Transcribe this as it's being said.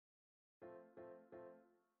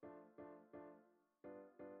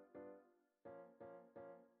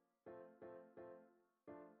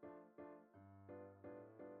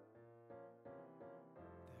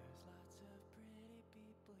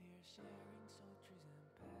sharing sutras and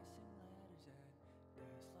passing letters, and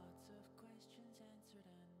there's lots of questions answered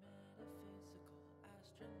and metaphysical,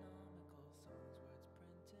 astronomical songs,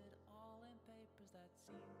 words printed all in papers that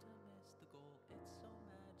seem to miss the goal. It's so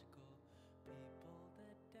magical. People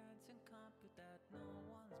that dance and compute that no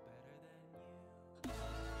one's better than you.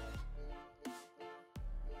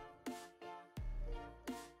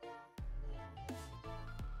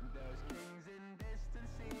 There's kings in distant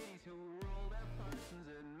cities who rule their persons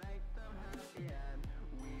and make them happy, and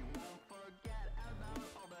we won't forget about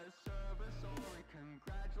all the serviceory,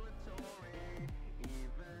 congratulatory.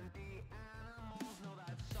 Even the animals know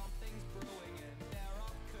that something's brewing and they're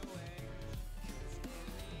all cooing. 'Cause in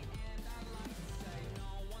the end I'd like to say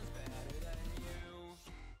no one's better than you.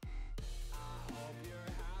 I hope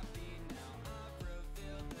you're happy now I've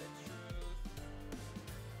revealed the truth.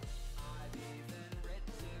 I've even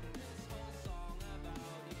written this whole song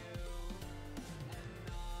about you, and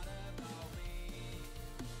not about me,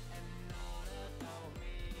 and not about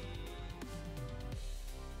me.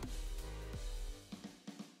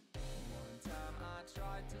 One time I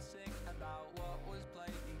tried to sing about what was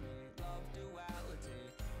plaguing me, love duality,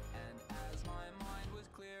 and as my mind was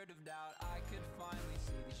cleared of doubt, I could finally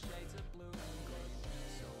see the shades of blue and green.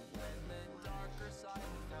 So when the darker side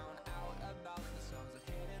found out about the songs I've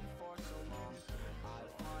hidden for so long, I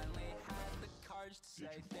finally had the courage to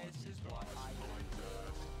say this is what I do.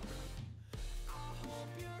 I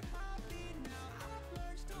hope you're happy now I've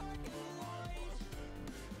merged dark and light.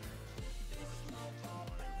 This love all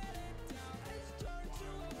bedded down has turned to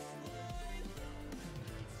a slide.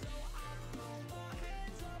 So I throw my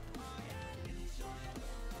hands up high and enjoy the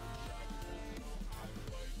ride.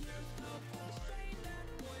 There's no strain that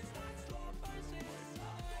voice that slumbers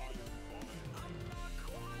inside. I'm not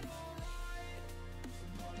quite alright,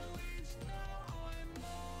 but at least now I'm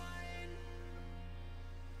mine.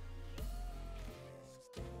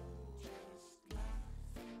 Still just laugh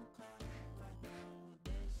and cry, but no,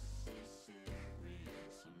 this is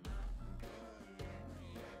serious. I'm not delirious.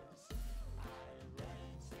 I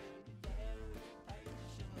waited very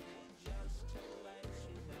patiently just to let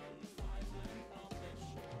you know if I win on the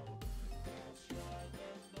show, cause you're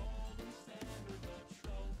the golden standard, the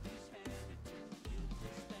trophies handed to you to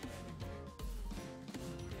stand.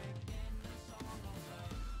 Included in the song I'll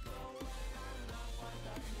say, go away, I'm not quite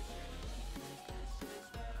that today. This is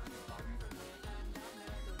very fun for me and I've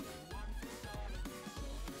never been one for solitude.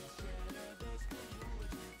 So consider this the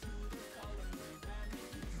eulogy to the coloring band it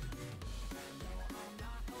used to be. And no, I'm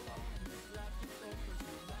not alone in this left to focus,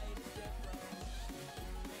 we made a difference.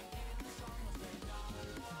 Including in the song I'll say, no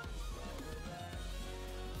one's better than you.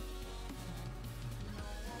 No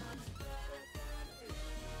one's better than you.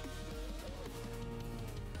 No one's better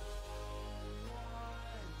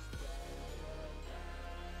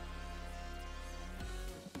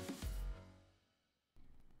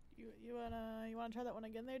You wanna try that one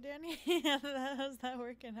again there, Danny? How's that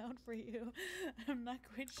working out for you? I'm not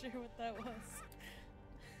quite sure what that was.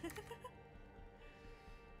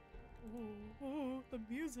 Oh, the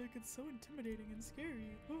music, it's so intimidating and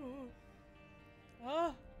scary. Oh.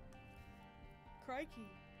 Ah! Crikey.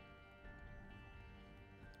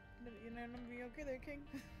 You know, be okay there, King.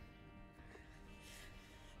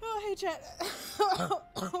 Oh, hey, chat.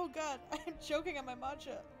 Oh god, I'm choking on my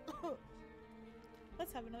matcha.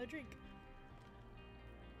 Let's have another drink.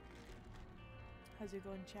 How's it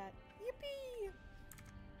going, chat? Yippee!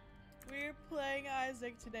 We're playing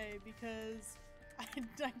Isaac today because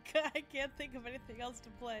I can't think of anything else to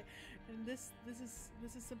play, and this is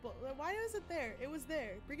simple. Why was it there? It was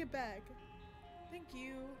there. Bring it back. Thank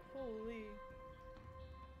you. Holy.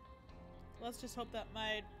 Let's just hope that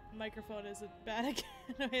my microphone isn't bad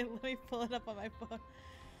again. Wait, let me pull it up on my phone. Let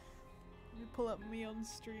me pull up me on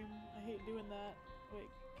stream. I hate doing that. Wait,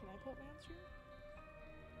 can I pull up my own stream?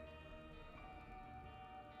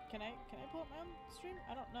 Can I pull up my own stream?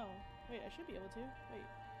 I don't know. Wait, I should be able to. Wait.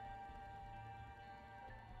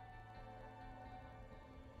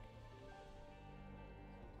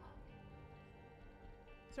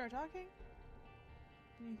 Start talking?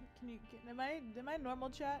 Can you am I normal,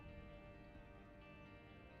 chat?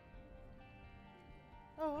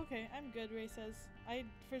 Oh, okay. I'm good, Ray says. I,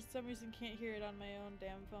 for some reason, can't hear it on my own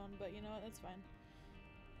damn phone, but you know what? That's fine.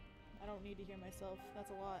 I don't need to hear myself.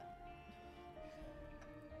 That's a lot.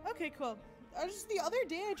 Okay, cool. Just the other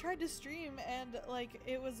day I tried to stream and, like,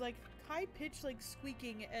 it was, like, high-pitched, like,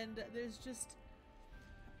 squeaking, and there's just...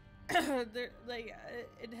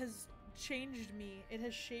 it has changed me. It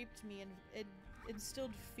has shaped me, and it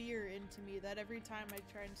instilled fear into me that every time I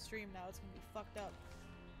try and stream now, it's gonna be fucked up.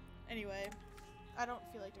 Anyway... I don't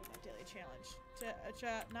feel like doing that daily challenge.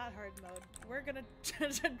 Not hard mode. We're gonna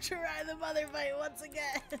try the mother fight once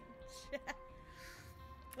again.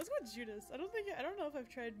 Let's go with Judas. I don't know if I've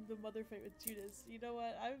tried the mother fight with Judas. You know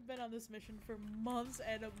what? I've been on this mission for months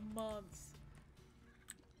and months.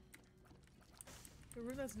 The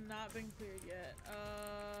room that's not been cleared yet.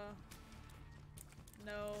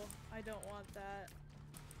 No, I don't want that.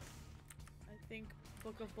 I think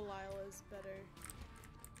Book of Belial is better.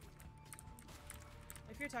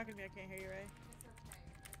 If you're talking to me, I can't hear you, Ray.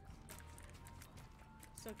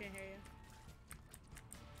 Still can't hear you.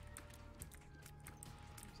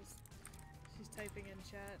 She's typing in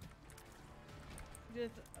chat.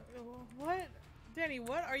 What? Danny,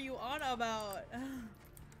 what are you on about?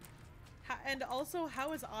 And also,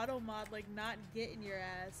 how is auto mod like not getting your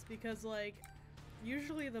ass? Because like,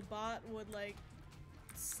 usually the bot would like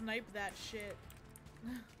snipe that shit.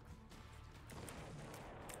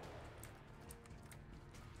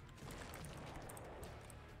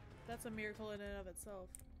 That's a miracle in and of itself.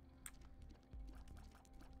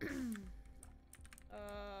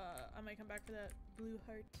 I might come back for that blue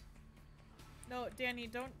heart. No, Danny,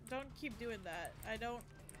 don't keep doing that. I don't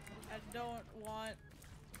want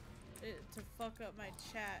it to fuck up my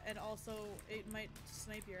chat, and also it might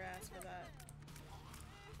snipe your ass for that.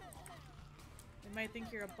 It might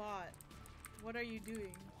think you're a bot. What are you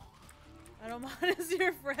doing? I don't mind as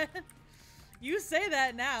your friend. You say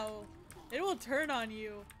that now. It will turn on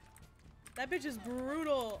you. That bitch is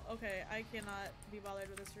brutal. Okay, I cannot be bothered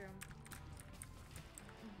with this room.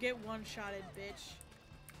 Get one-shotted, bitch.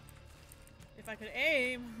 If I could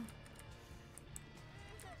aim.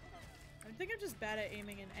 I think I'm just bad at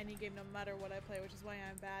aiming in any game no matter what I play, which is why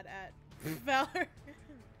I'm bad at Valor.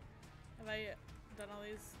 Have I done all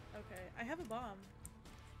these? Okay, I have a bomb.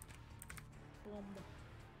 Boom.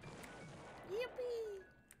 Yippee!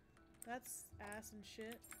 That's ass and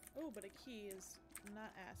shit. Oh, but a key is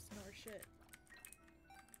not ass nor shit.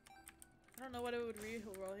 I don't know what it would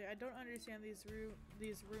reroll here. I don't understand these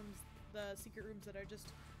rooms, the secret rooms that are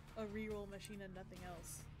just a reroll machine and nothing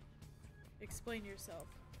else. Explain yourself.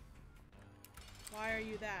 Why are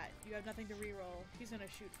you that? You have nothing to reroll. He's gonna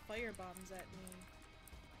shoot fire bombs at me.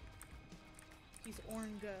 He's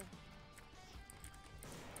Ornga.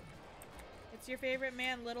 It's your favorite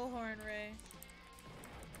man, Little Horn Ray.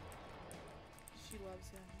 She loves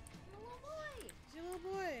him. Little boy! He's your little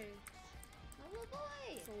boy. Little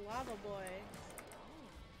boy! It's a lava boy. Oh,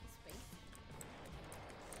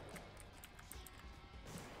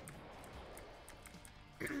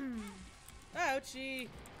 space. Ouchie!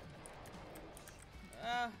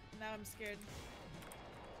 Now I'm scared.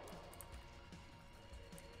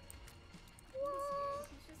 What?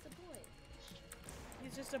 He's just a boy.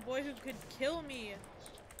 He's just a boy who could kill me.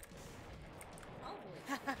 All boys.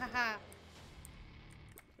 Ha ha ha!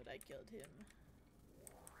 But I killed him.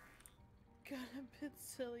 God, a bit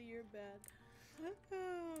silly, you're bad.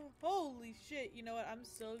 Holy shit, you know what? I'm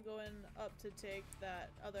still going up to take that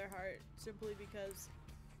other heart simply because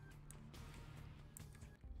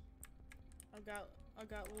I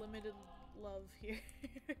got limited love here.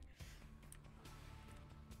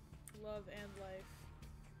 Love and life.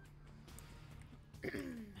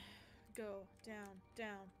 Go down,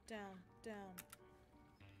 down, down, down.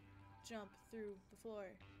 Jump through the floor.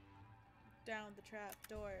 Down the trap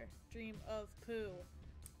door. Dream of poo.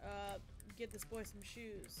 Get this boy some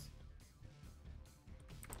shoes.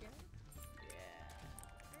 Yeah. Yeah.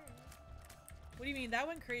 What do you mean? That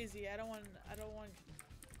went crazy. I don't want.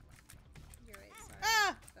 You're right, sorry.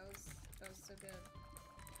 Ah! That was so good.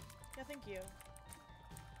 Yeah, thank you.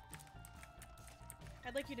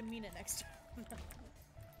 I'd like you to mean it next time.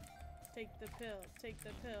 Take the pill. Take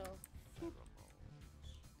the pill.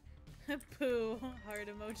 Poo. Heart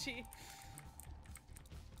emoji.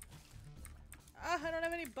 Ah, I don't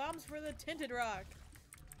have any bombs for the tinted rock.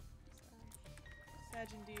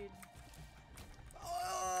 Sad indeed.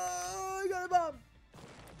 Oh, I got a bomb!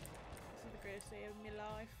 This is the greatest day of my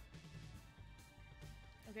life.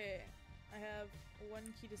 Okay, I have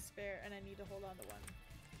one key to spare and I need to hold on to one.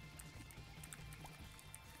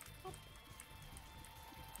 Hop.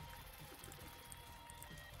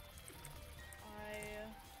 I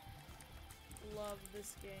love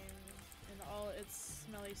this game and all its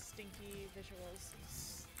smelly, stinky visuals.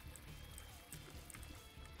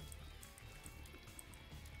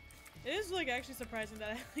 It is like actually surprising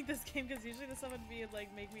that I like this game because usually this stuff would be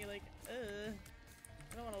like make me like ugh.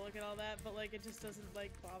 I don't want to look at all that, but like it just doesn't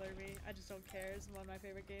like bother me. I just don't care. It's one of my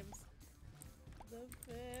favorite games. The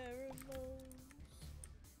pheromones.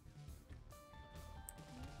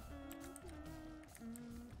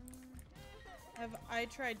 Have I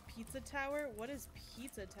tried Pizza Tower? What is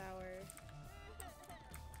Pizza Tower?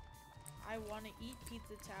 I want to eat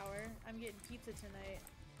Pizza Tower. I'm getting pizza tonight.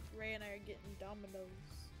 Ray and I are getting Domino's.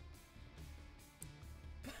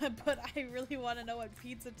 But I really want to know what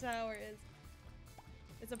Pizza Tower is.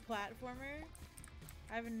 It's a platformer?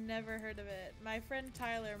 I've never heard of it. My friend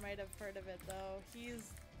Tyler might have heard of it though.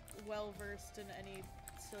 He's well versed in any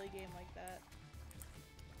silly game like that.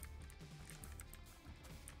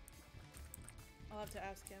 I'll have to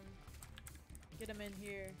ask him. Get him in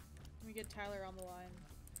here. Let me get Tyler on the line.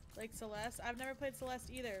 Like Celeste? I've never played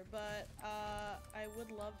Celeste either, but I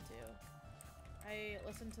would love to. I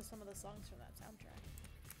listened to some of the songs from that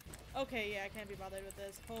soundtrack. Okay, yeah, I can't be bothered with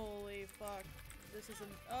this. Holy fuck. This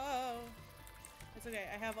isn't— oh! It's okay,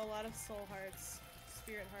 I have a lot of soul hearts.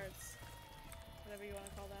 Spirit hearts. Whatever you want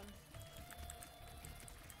to call them.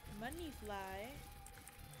 Money fly.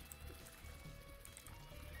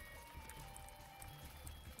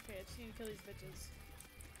 Okay, I just need to kill these bitches.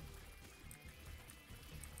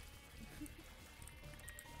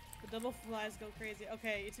 The double flies go crazy.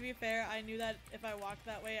 Okay, to be fair, I knew that if I walked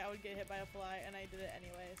that way, I would get hit by a fly, and I did it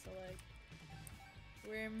anyway, so like...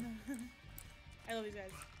 Worm. I love these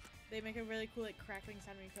guys. They make a really cool, like, crackling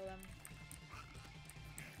sound when you kill them.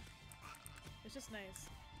 It's just nice.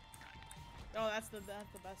 Oh, that's the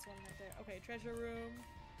best one right there. Okay, treasure room.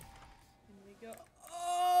 In we go.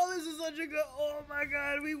 Oh, this is such a good— oh my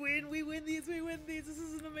god, we win these, This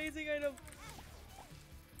is an amazing item.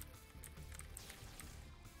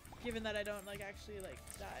 Given that I don't, like, actually, like,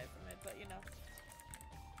 die from it, but, you know.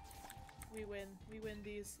 We win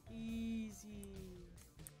these easy.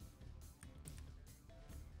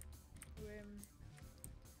 Worm.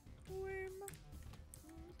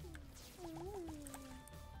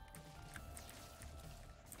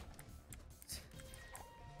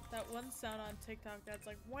 That one sound on TikTok that's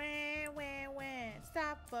like, wah, wah, wah,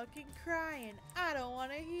 stop fucking crying. I don't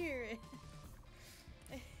want to hear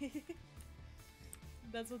it.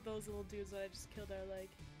 That's what those little dudes that I just killed are like.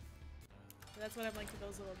 That's what I'm like to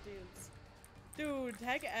those little dudes. Dude,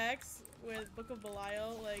 Tech X with Book of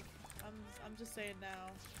Belial, like, I'm just saying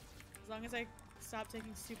now. As long as I stop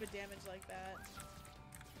taking stupid damage like that.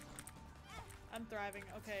 I'm thriving.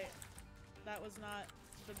 Okay. That was not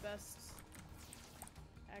the best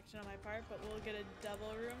action on my part, but we'll get a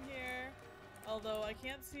double room here. Although I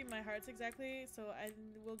can't see my hearts exactly, so I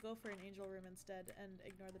will go for an angel room instead and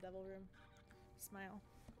ignore the double room. Smile.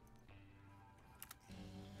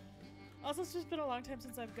 Also, it's just been a long time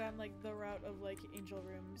since I've gone like the route of like angel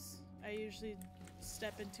rooms. I usually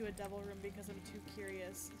step into a double room because I'm too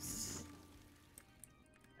curious.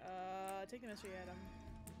 Take the mystery item.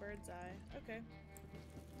 Bird's eye. Okay.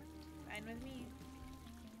 Fine with me.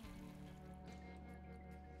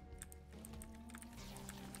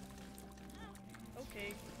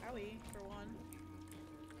 Okay, owie, for one.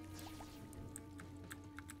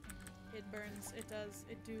 It burns, it does,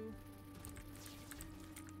 it do.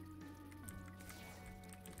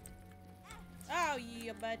 Oh,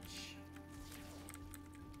 yeah, bitch.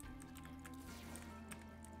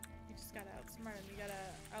 You just gotta outsmart them, you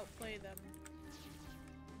gotta outplay them.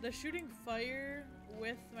 The shooting fire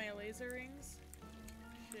with my laser rings?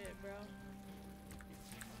 Shit, bro.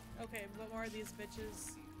 Okay, but more of these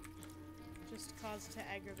bitches just cause to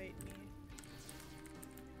aggravate me.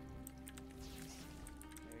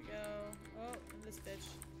 There we go. Oh, and this bitch.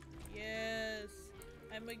 Yes!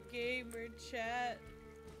 I'm a gamer, chat.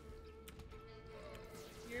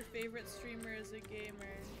 Your favorite streamer is a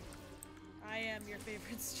gamer. I am your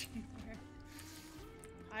favorite streamer.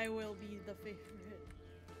 I will be the favorite.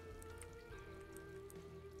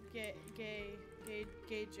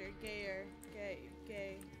 Gager, gayer,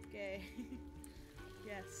 gay.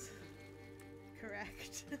 Yes.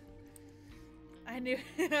 Correct. I knew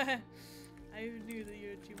I knew that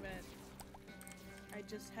what you meant. I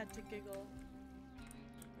just had to giggle.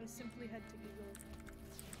 I simply had to giggle.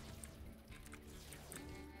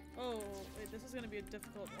 Oh, wait, this is gonna be a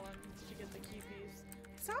difficult one to get the key piece.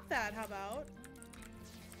 Stop that, how about?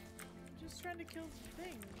 I'm just trying to kill the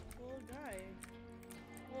thing. The little guy.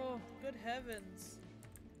 Oh, good heavens.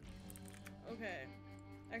 Okay.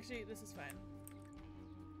 Actually, this is fine.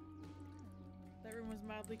 That room was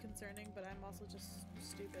mildly concerning, but I'm also just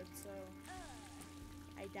stupid, so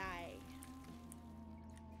I die.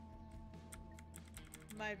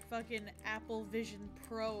 My fucking Apple Vision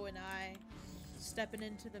Pro and I stepping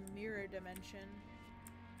into the mirror dimension.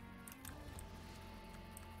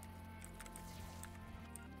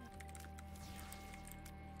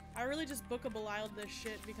 I really just Book of Belial'd this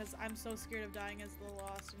shit because I'm so scared of dying as the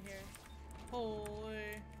Lost in here.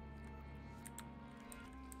 Holy.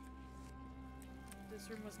 This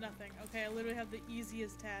room was nothing. Okay, I literally have the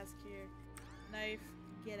easiest task here. Knife,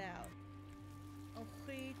 get out.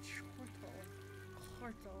 Okay,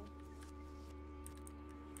 Chortle.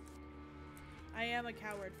 I am a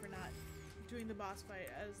coward for not doing the boss fight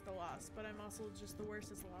as the Lost, but I'm also just the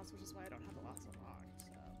worst as the Lost, which is why I don't have the Lost unlocked,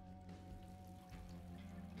 so.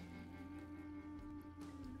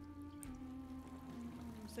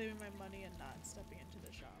 I'm saving my money and not stepping into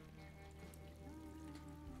the shop.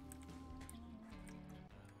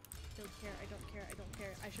 Don't care, I don't care, I don't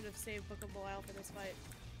care. I should have saved Book of Belial for this fight.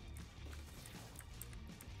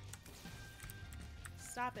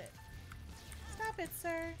 Stop it. Stop it,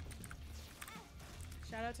 sir!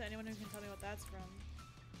 Shout out to anyone who can tell me what that's from.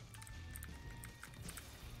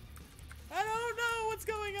 I don't know what's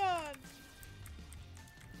going on!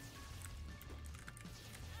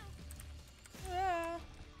 Ah,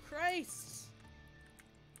 Christ!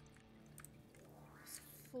 This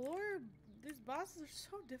floor, these bosses are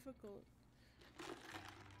so difficult.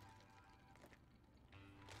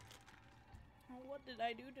 What did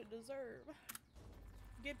I do to deserve?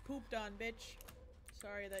 Get pooped on, bitch.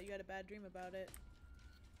 Sorry that you had a bad dream about it.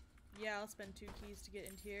 Yeah, I'll spend 2 keys to get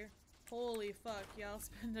into here. Holy fuck, yeah, I'll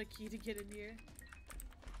spend a key to get in here.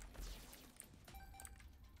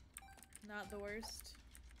 Not the worst.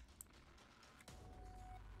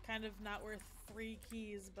 Kind of not worth 3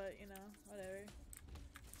 keys, but you know, whatever.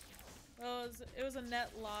 Well, it was a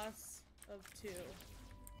net loss of 2.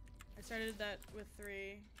 I started that with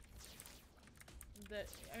 3.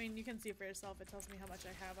 I mean, you can see for yourself, it tells me how much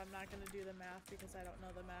I have. I'm not gonna do the math because I don't know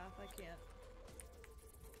the math. I can't.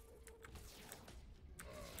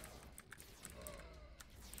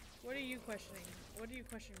 What are you questioning? What are you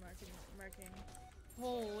question marking?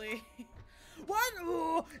 Holy. What?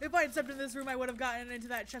 Ooh, if I had stepped in this room, I would have gotten into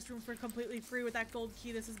that chest room for completely free with that gold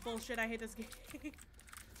key. This is bullshit. I hate this game.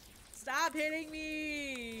 Stop hitting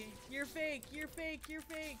me! You're fake. You're fake. You're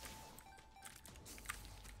fake.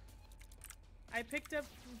 I picked up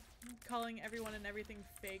calling everyone and everything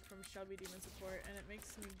fake from Shelby Demon Support, and it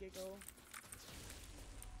makes me giggle.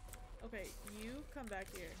 Okay, you come back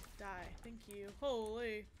here. Die. Thank you.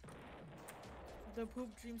 Holy. The poop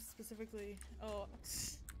dream specifically. Oh.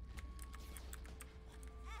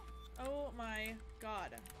 Oh my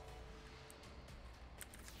god.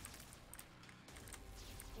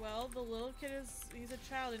 Well, the little kid he's a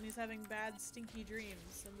child and he's having bad stinky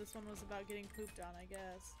dreams, and this one was about getting pooped on, I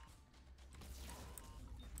guess.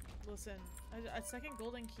 Listen, a second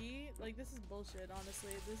golden key? Like, this is bullshit,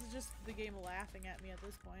 honestly. This is just the game laughing at me at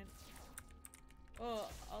this point. Oh,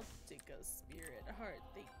 I'll take a spirit heart,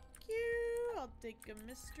 thank you! I'll take a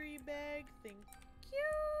mystery bag, thank you!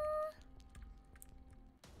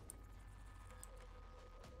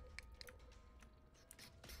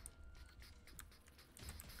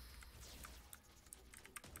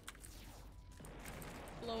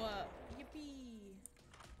 Blow up. Yippee!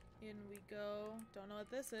 In we go. Don't know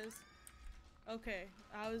what this is. Okay,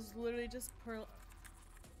 I was literally just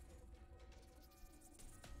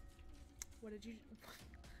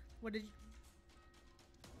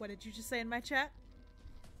What did you just say in my chat?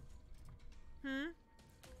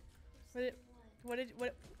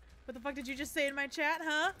 What the fuck did you just say in my chat,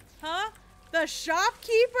 huh? Huh? The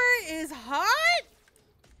shopkeeper is hot?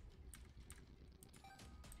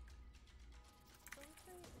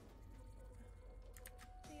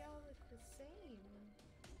 They all look the same.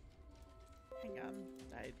 Hang on.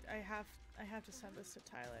 I have to send this to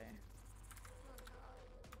Tyler.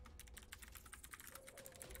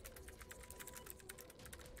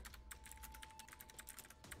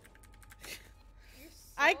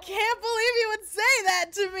 I can't believe you would say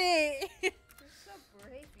that to me! You're so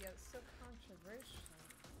brave, yet so controversial.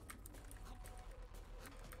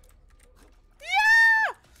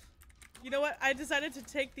 Yeah! You know what? I decided to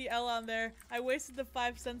take the L on there. I wasted the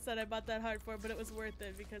 5 cents that I bought that heart for, but it was worth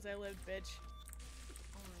it because I lived, bitch.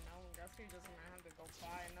 Oh no, guess you're just gonna have to go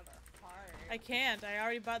buy another heart. I can't. I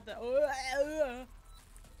already bought the. You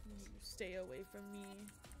stay away from me.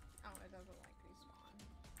 Oh, it doesn't like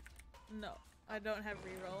respawn. No. I don't have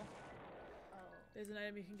reroll. Oh. There's an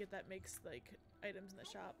item you can get that makes like items in the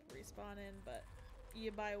shop respawn in, but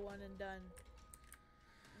you buy one and done.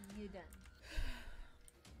 You done.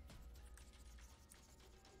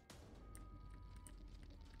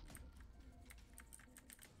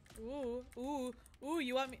 Ooh,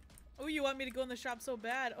 you want me? Ooh, you want me to go in the shop so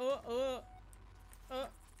bad? Go in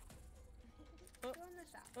the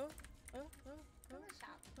shop. Go in the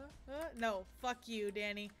shop. No, fuck you,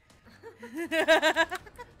 Danny. Let's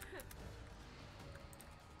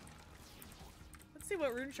see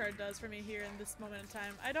what Rune Shard does for me here in this moment in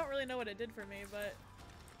time. I don't really know what it did for me, but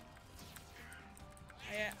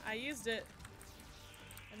I used it.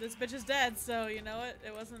 And this bitch is dead, so you know what?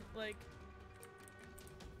 It wasn't like...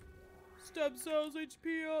 Stem cells,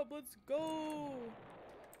 HP up, let's go!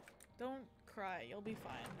 Don't cry, you'll be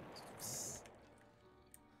fine.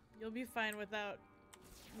 You'll be fine without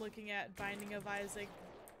looking at Binding of Isaac,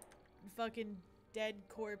 fucking dead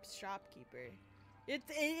corpse shopkeeper.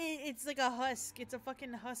 It's like a husk. It's a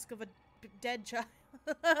fucking husk of a dead child.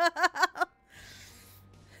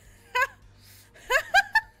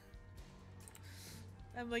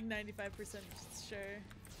 I'm like 95% sure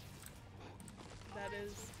that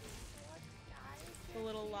is the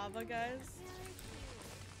little lava guys.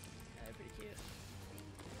 Yeah, they're pretty cute.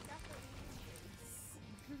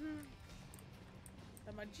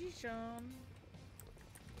 The magician.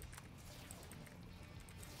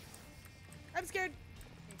 I'm scared.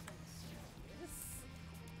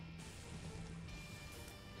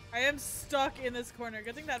 I am stuck in this corner.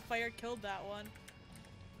 Good thing that fire killed that one.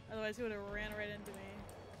 Otherwise he would have ran right into me.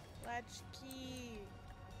 Latch key.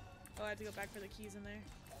 Oh, I have to go back for the keys in there.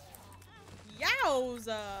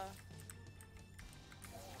 Yowza!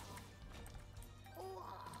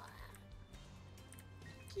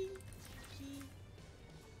 Key. Key.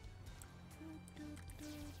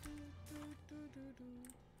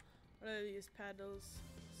 What are these paddles?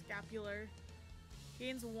 Scapular.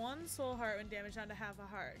 Gains 1 soul heart when damaged down to half a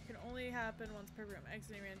heart. Can only happen once per room.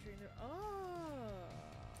 Exiting, re-entering. Oh!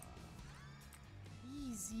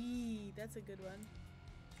 Easy. That's a good one.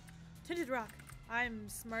 Tinted rock. I'm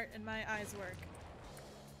smart and my eyes work.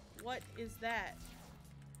 What is that?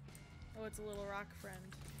 Oh, it's a little rock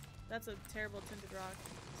friend. That's a terrible tinted rock.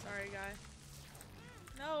 Sorry, guy.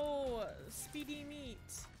 No! Speedy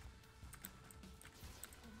meat.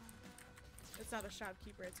 It's not a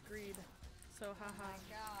shopkeeper, it's greed. So, haha. Oh my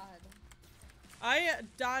god. I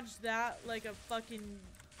dodged that like a fucking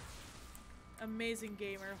amazing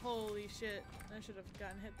gamer. Holy shit. I should have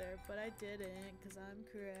gotten hit there, but I didn't, because I'm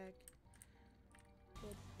correct.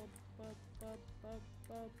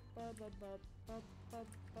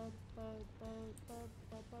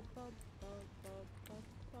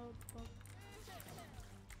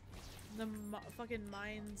 The fucking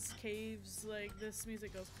mines, caves, like, this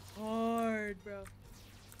music goes hard, bro.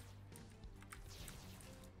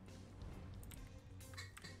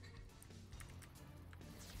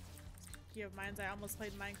 Speaking of mines, I almost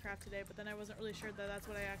played Minecraft today, but then I wasn't really sure that that's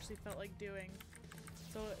what I actually felt like doing.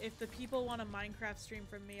 So if the people want a Minecraft stream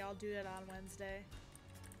from me, I'll do it on Wednesday.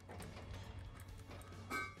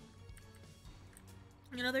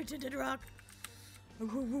 Another tinted rock.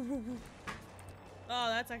 Oh,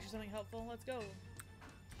 that's actually something helpful. Let's go.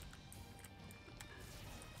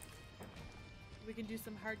 We can do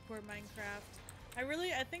some hardcore Minecraft.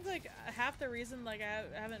 I think like half the reason like I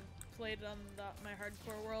haven't played on my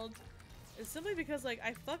hardcore world is simply because like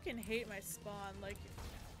I fucking hate my spawn. Like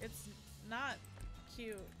it's not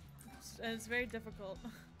cute and it's very difficult.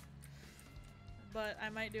 But I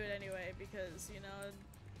might do it anyway because, you know,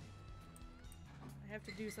 I have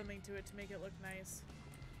to do something to it to make it look nice.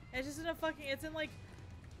 It's just in a fucking, it's in like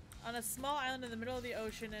on a small island in the middle of the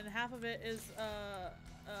ocean, and half of it is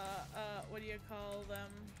what do you call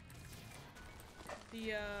them?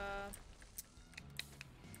 The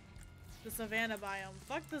savanna biome.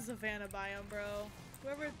 Fuck the savanna biome, bro.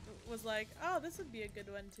 Whoever was like, oh, this would be a good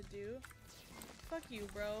one to do. Fuck you,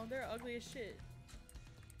 bro. They're ugly as shit.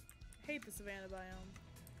 Hate the savanna biome.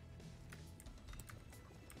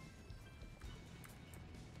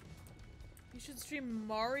 You should stream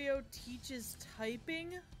Mario Teaches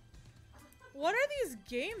Typing? What are these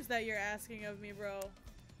games that you're asking of me, bro?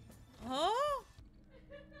 Huh?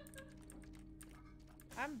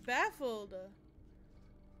 I'm baffled.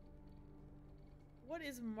 What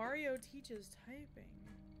is Mario Teaches Typing?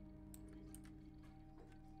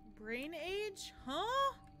 Brain age?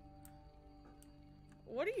 Huh?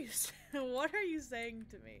 What are you what are you saying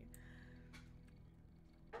to me?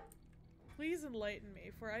 Please enlighten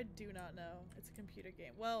me, for I do not know. It's a computer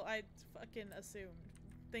game. Well, I fucking assumed.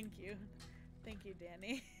 Thank you. Thank you,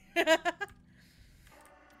 Danny. Get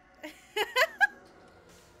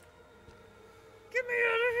me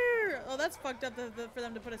out of here! Oh, that's fucked up for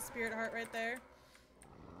them to put a spirit heart right there.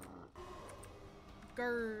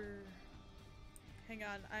 Grrr. Hang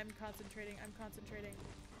on, I'm concentrating. I'm concentrating.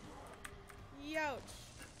 Youch.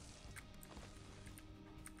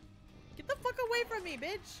 Get the fuck away from me,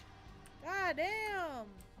 bitch! God damn!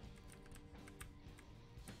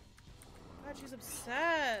 God, she's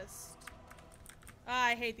obsessed. Ah,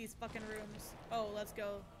 I hate these fucking rooms. Oh, let's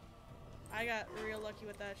go. I got real lucky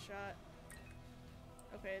with that shot.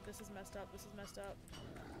 Okay, this is messed up. This is messed up.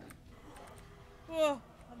 Whoa!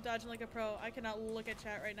 I'm dodging like a pro. I cannot look at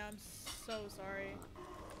chat right now. I'm so sorry.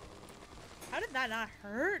 How did that not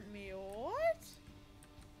hurt me? What?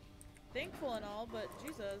 Thankful and all, but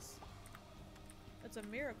Jesus. That's a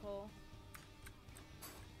miracle.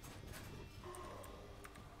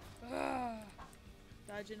 Ugh.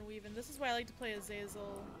 Dodge and weave. And this is why I like to play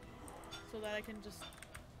Azazel. So that I can just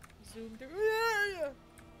zoom through.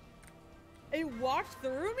 It walked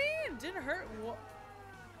through me and didn't hurt.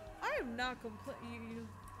 I am not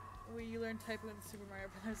you learn typing in Super Mario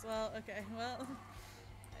Brothers. Well, okay. Well,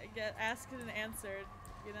 I get asked and answered,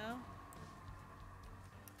 you know?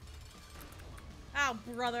 Ow,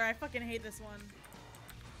 brother. I fucking hate this one.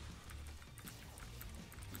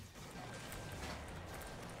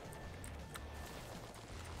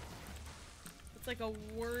 It's like a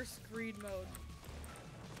worse greed mode.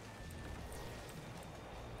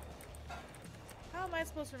 How am I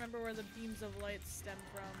supposed to remember where the beams of light stem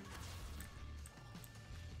from?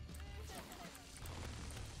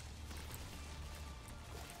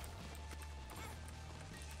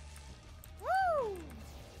 Woo!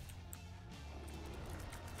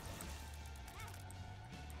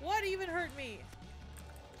 What even hurt me?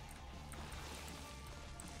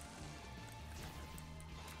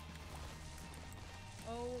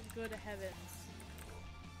 Oh, good heavens.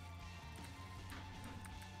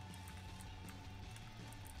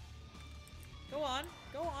 Go on,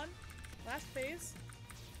 go on. Last phase.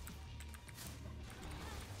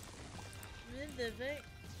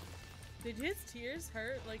 Did his tears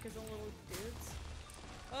hurt like his own little dudes?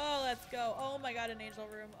 Oh, let's go. Oh my god, an angel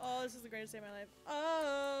room. Oh, this is the greatest day of my life.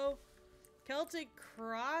 Oh! Celtic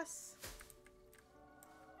Cross?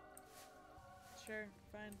 Sure,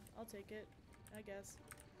 fine. I'll take it. I guess.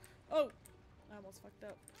 Oh! I almost fucked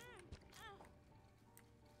up.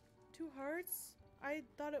 2 hearts? I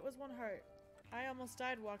thought it was 1 heart. I almost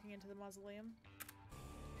died walking into the mausoleum.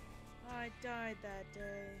 I died that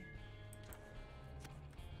day.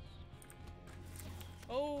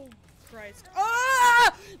 Oh, Christ.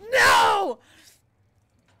 Ah! No!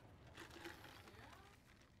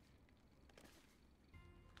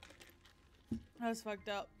 I was fucked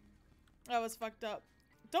up. I was fucked up.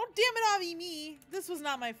 Don't damn it on me! This was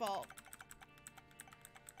not my fault.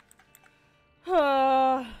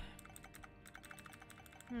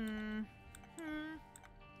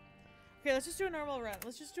 Okay, let's just do a normal run.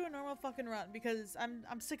 Let's just do a normal fucking run because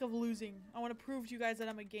I'm sick of losing. I want to prove to you guys that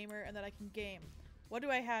I'm a gamer and that I can game. What do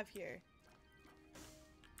I have here?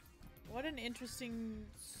 What an interesting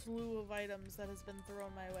slew of items that has been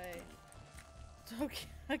thrown my way. Okay,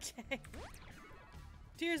 okay.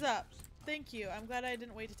 Tears up. Thank you. I'm glad I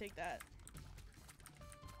didn't wait to take that.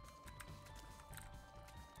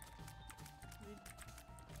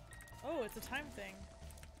 Oh, it's a time thing.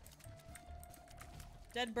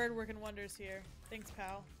 Dead bird working wonders here. Thanks,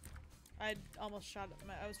 pal. I almost shot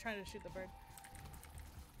I was trying to shoot the bird.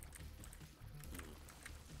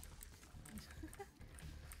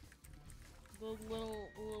 The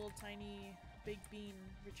little tiny big bean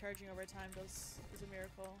recharging over time is a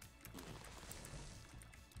miracle.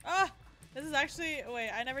 Ah! This is actually, wait,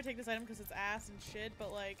 I never take this item because it's ass and shit,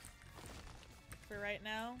 but like, for right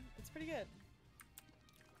now, it's pretty good.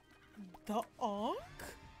 The Ankh?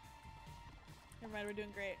 Never mind, we're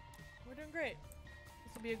doing great. We're doing great.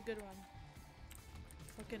 This will be a good one.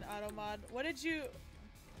 Fucking auto mod. What did you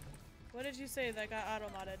say that got auto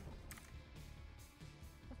modded?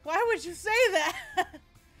 Why would you say that?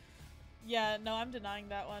 Yeah, no, I'm denying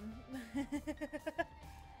that one.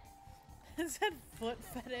 Is that foot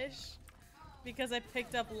fetish? Because I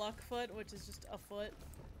picked up Luckfoot, which is just a foot.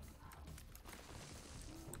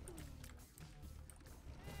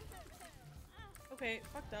 Okay,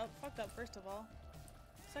 fucked up first of all.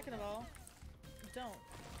 Second of all, don't.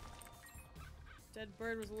 Dead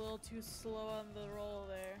bird was a little too slow on the roll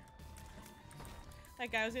there.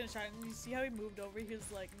 That guy was gonna shot and you see how he moved over? He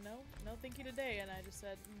was like, no, no thank you today. And I just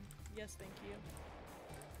said, yes, thank you.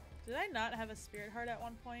 Did I not have a spirit heart at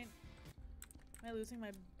one point? Am I losing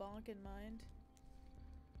my bonkin' mind?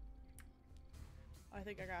 I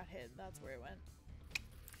think I got hit. That's where it went.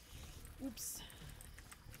 Oops.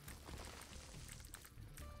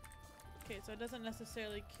 Okay, so it doesn't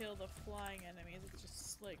necessarily kill the flying enemies, it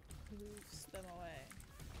just like poofs them away.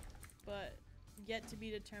 But yet to be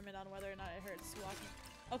determined on whether or not it hurts walking.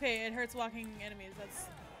 Okay, it hurts walking enemies. That's...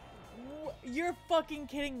 You're fucking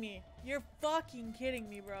kidding me. You're fucking kidding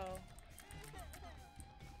me, bro.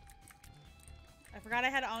 I forgot I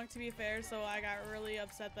had Ankh to be fair, so I got really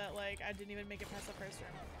upset that like I didn't even make it past the first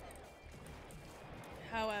room.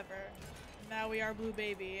 However, now we are blue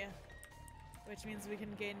baby, which means we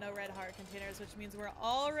can gain no red heart containers, which means we're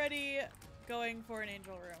already going for an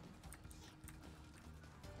angel room.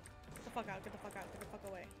 Get the fuck out, get the fuck out, get the fuck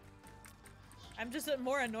away. I'm just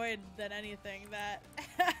more annoyed than anything that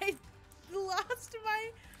I lost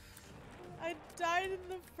my... I died in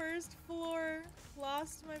the first floor.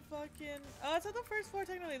 Lost my fucking... Oh, it's not the first floor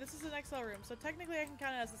technically. This is an XL room. So technically I can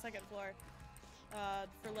count it as the second floor.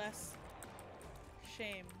 For less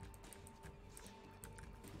shame.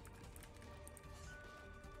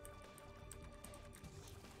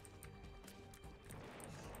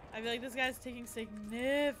 I feel like this guy's taking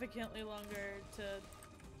significantly longer to...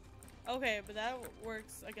 Okay, but that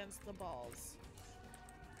works against the balls.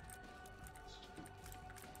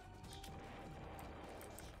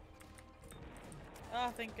 Oh,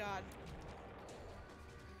 thank God.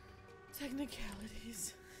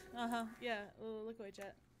 Technicalities. Uh-huh. Yeah, look away,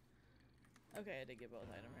 chat. Okay, I did get both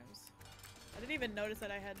item rooms. I didn't even notice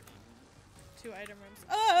that I had 2 item rooms.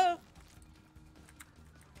 Oh!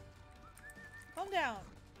 Calm down.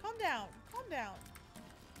 Calm down. Calm down.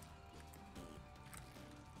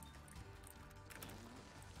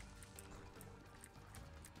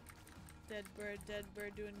 Dead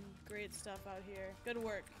bird doing great stuff out here. Good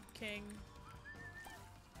work, King.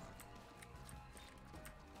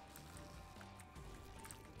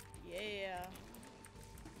 Yeah.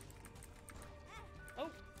 Oh,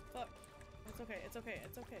 fuck. It's okay, it's okay,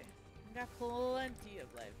 it's okay. I got plenty of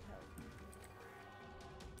life health.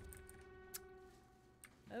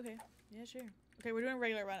 Okay, yeah, sure. Okay, we're doing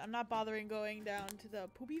regular run. I'm not bothering going down to the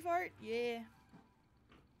poopy fart. Yeah.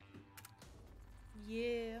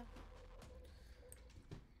 Yeah.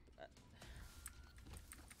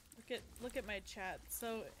 Look at my chat.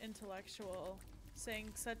 So intellectual.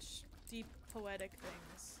 Saying such deep poetic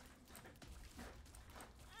things.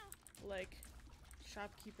 Like,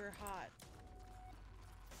 shopkeeper hot.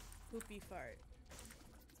 Poopy fart.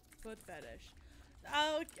 Foot fetish.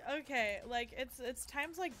 Oh, okay. Like, it's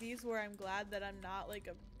times like these where I'm glad that I'm not, like,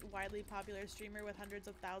 a widely popular streamer with hundreds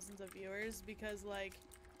of thousands of viewers, because, like,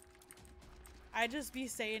 I just be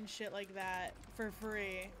saying shit like that for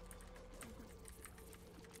free.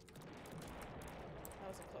 That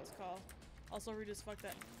was a close call. Also, rude as fuck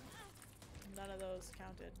that none of those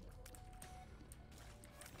counted.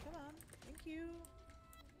 Come on. Thank you.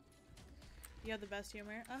 You have the best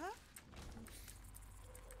humor. Uh-huh.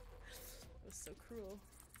 That was so cruel.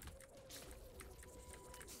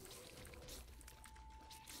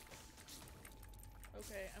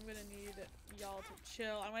 Okay, I'm gonna need y'all to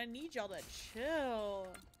chill. I'm gonna need y'all to chill.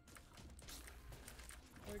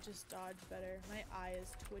 Or just dodge better. My eye is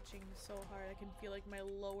twitching so hard. I can feel like my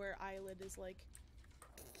lower eyelid is like...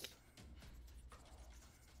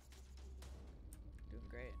 doing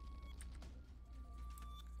great.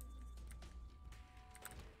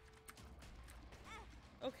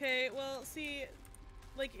 Okay, well, see,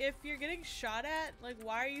 like, if you're getting shot at, like,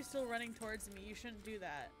 why are you still running towards me? You shouldn't do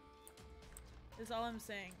that. Is all I'm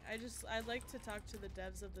saying. I'd like to talk to the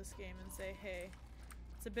devs of this game and say, hey,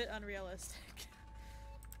 it's a bit unrealistic.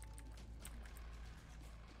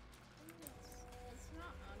 It's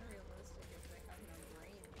not unrealistic if they have no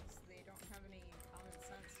brains. They don't have any common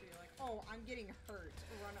sense to be like, oh, I'm getting hurt,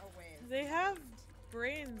 run away. They have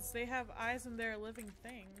brains. They have eyes and they're a living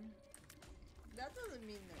thing. That doesn't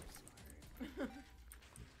mean they're smart.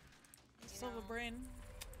 Still have a brain.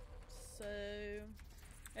 So...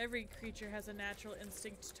 every creature has a natural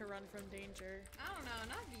instinct to run from danger. I don't know,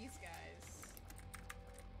 not these guys.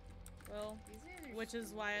 Well, These guys are which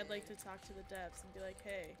is why I'd stupid. like to talk to the devs and be like,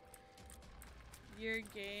 hey, your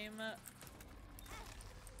game...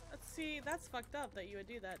 Let's see, that's fucked up that you would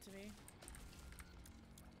do that to me.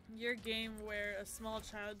 Your game where a small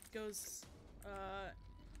child goes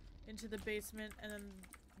into the basement and then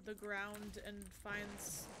the ground and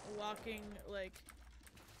finds walking, like,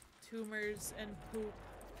 tumors and poop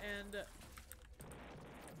and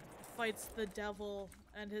fights the devil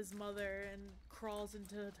and his mother and crawls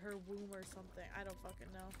into her womb or something. I don't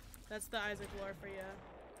fucking know. That's the Isaac lore for you,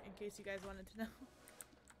 in case you guys wanted to know.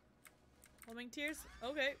 Homing tears?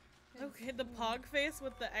 Okay. Okay, the pog face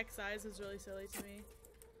with the X eyes is really silly to me.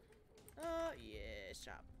 Oh, yeah,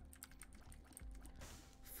 shop.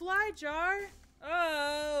 Fly jar?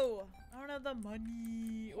 Oh! I don't have the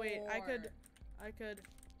money. Wait, I could...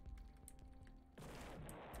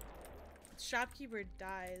 Shopkeeper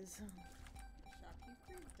dies.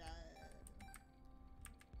 Shopkeeper dead.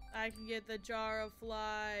 I can get the jar of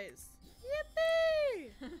flies.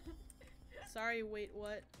 Yippee! Sorry, wait,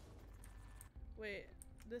 what? Wait,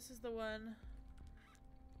 this is the one.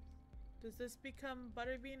 Does this become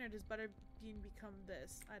Butterbean or does Butterbean become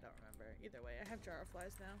this? I don't remember. Either way, I have jar of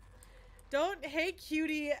flies now. Don't hey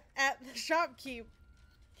cutie at the shopkeep.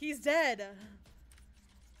 He's dead.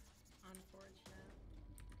 Unfortunate.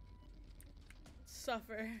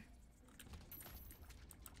 Suffer.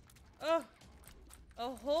 Oh, a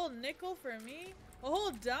whole nickel for me? A whole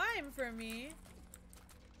dime for me?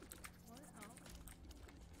 What else?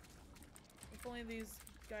 If only these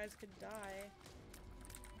guys could die.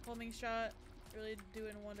 Homing shot, really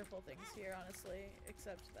doing wonderful things here, honestly,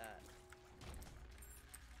 except that.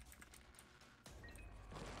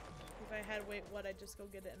 If I had what, I'd just go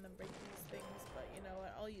get it and then break these things, but you know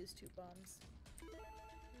what, I'll use 2 bombs.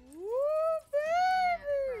 Woo,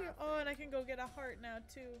 baby! Yeah, Oh, and I can go get a heart now,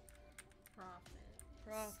 too. Profit.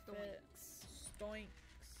 Profit. Stoinks.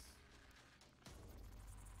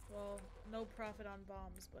 Well, no profit on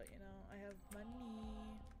bombs, but you know, I have money.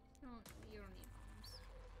 No, you don't need bombs.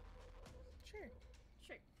 Sure.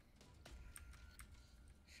 Sure.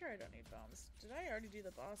 Sure, I don't need bombs. Did I already do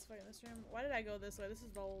the boss fight in this room? Why did I go this way? This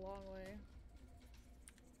is the long way.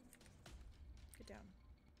 Get down.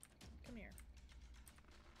 Come here.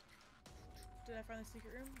 Did I find the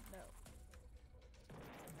secret room? No.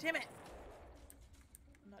 Damn it!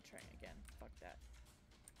 I'm not trying again. Fuck that.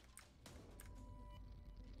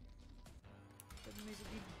 The music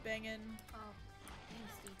be banging. Oh,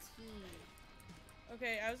 MCT.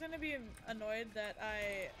 Okay, I was gonna be annoyed that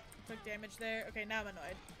I took damage there. Okay, now I'm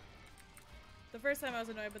annoyed. The first time I was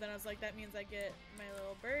annoyed, but then I was like, that means I get my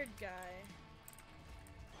little bird guy.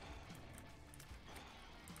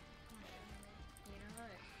 You know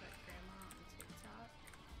that grandma on TikTok?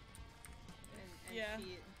 And Yeah.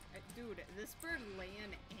 she, dude, this bird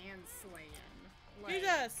laying and slaying. Like,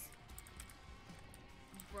 Jesus!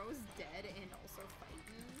 bro's dead and also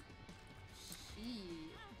fighting. She.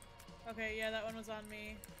 Okay, yeah, that one was on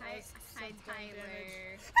me. That Hi, was hi some dumb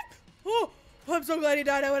damage. Tyler. Oh! I'm so glad he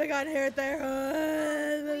died. I would have gotten hit there.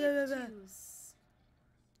 Grape juice.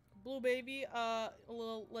 Blue baby.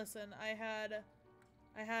 Listen. I had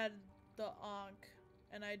the Ankh,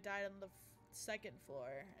 and I died on the 2nd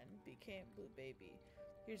floor and became blue baby.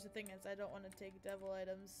 Here's the thing: is I don't want to take devil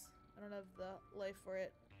items. I don't have the life for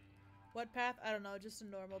it. What path? I don't know. Just a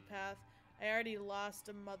normal path. I already lost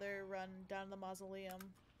a mother run down the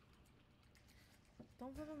mausoleum.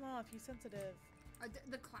 Don't flip him off. He's sensitive.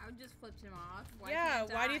 The cloud just flipped him off. Why Yeah.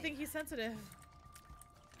 can't Why do you I? think he's sensitive?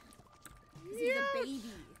 'Cause he's a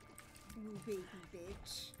baby. Blue baby,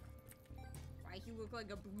 bitch. Why he look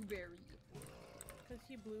like a blueberry? Cause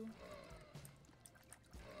he blew.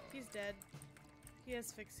 He's dead. He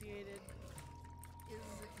asphyxiated. Is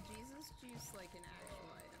Jesus juice like an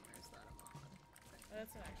actual item or is that a mod? Oh,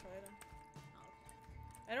 that's an actual item.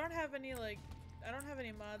 Okay. I don't have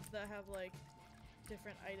any mods that have like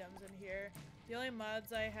different items in here. The only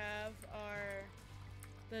mods I have are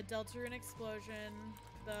the Deltarune explosion,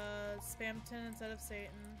 the Spamton instead of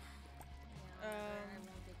Satan. Yeah, I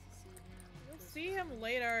won't get to see him. You'll this see time. him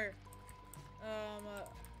later.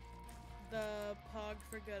 The Pog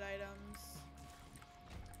for good items.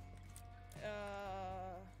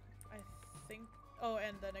 I think. Oh,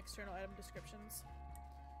 and then external item descriptions.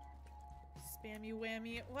 Spammy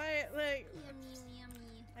whammy. Why? Like, Yummy,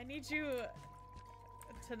 yummy. I need you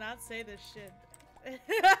to not say this shit.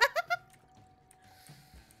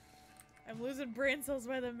 I'm losing brain cells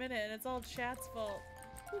by the minute, and it's all chat's fault.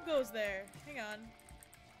 Who goes there? Hang on.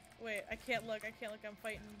 Wait, I can't look. I'm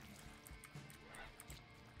fighting.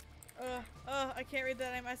 I can't read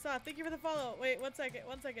that name. I saw it. Thank you for the follow. Wait, 1 second.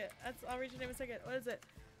 I'll read your name in a second. What is it?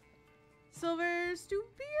 Silver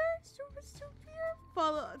Stupier?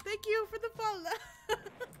 Follow. Thank you for the follow.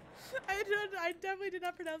 I definitely did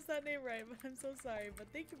not pronounce that name right, but I'm so sorry. But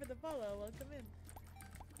thank you for the follow. Welcome in.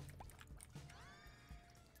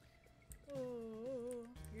 Oh,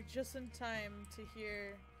 you're just in time to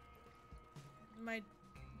hear my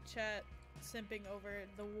chat simping over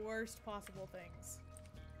the worst possible things.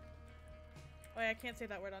 Oh yeah, I can't say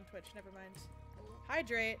that word on Twitch. Never mind.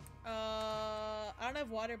 Hydrate. I don't have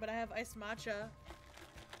water, but I have iced matcha.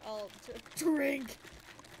 I'll drink.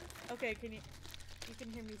 Okay, you can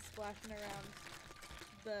hear me splashing around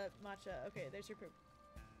the matcha. Okay, there's your proof.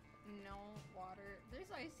 No water. There's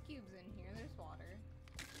ice cubes in here. There's water.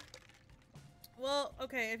 Well,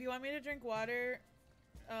 okay, if you want me to drink water,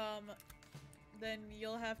 then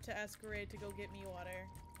you'll have to ask Ray to go get me water,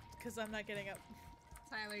 because I'm not getting up.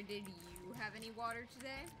 Tyler, did you have any water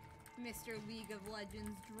today? Mr. League of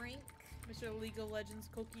Legends drink? Mr. League of Legends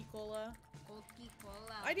Coca-Cola.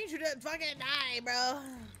 Coca-Cola. I need you to fucking die, bro.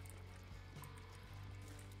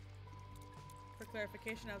 For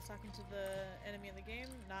clarification, I was talking to the enemy in the game,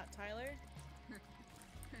 not Tyler.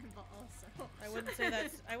 But also, I wouldn't say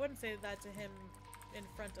that. I wouldn't say that to him in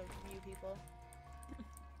front of you people.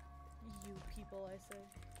 You people, I say.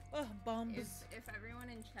 Oh, bombs. If everyone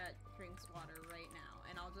in chat drinks water right now,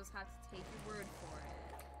 and I'll just have to take your word for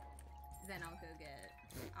it, then I'll go get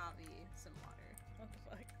Avi some water. What the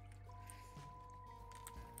fuck?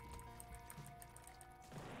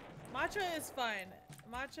 Matcha is fine.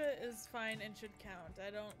 Matcha is fine and should count.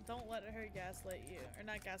 Don't let her gaslight you. Or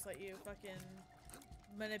not gaslight you, fucking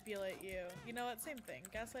manipulate you. You know what? Same thing.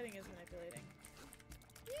 Gaslighting is manipulating.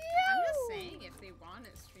 I'm just saying, if they want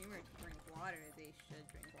a streamer to drink water, they should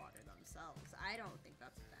drink water themselves. I don't think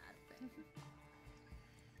that's a bad thing.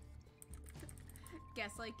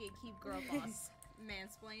 Gaslight, gatekeep, girl boss.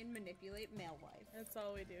 Mansplain, manipulate, male wife. That's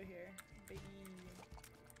all we do here. Baby.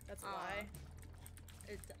 That's why.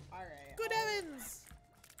 It's alright. Good heavens!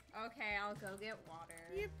 Okay, I'll go get water.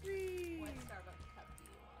 Yippee! What Starbucks cup do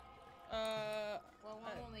you want? Well,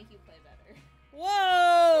 one will make you play better.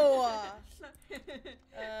 Whoa!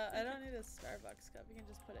 I don't need a Starbucks cup. You can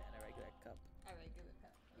just put it in a regular cup. A regular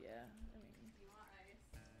cup. Yeah, I mean. Do you want ice?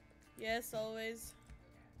 Yes, always.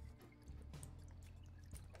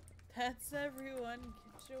 That's everyone.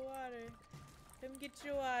 Get your water. Come get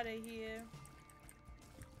your water here.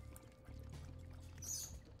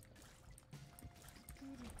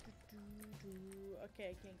 Okay,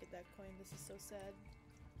 I can't get that coin. This is so sad.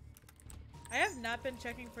 I have not been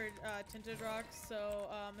checking for tinted rocks, so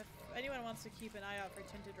if anyone wants to keep an eye out for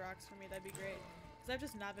tinted rocks for me, that'd be great. Because I've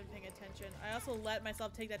just not been paying attention. I also let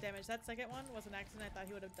myself take that damage. That second one was an accident. I thought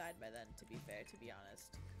he would have died by then, to be fair, to be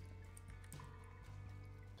honest.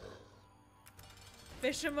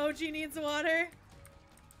 Fish emoji needs water.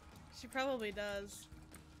 She probably does.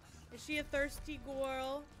 Is she a thirsty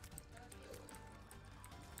girl?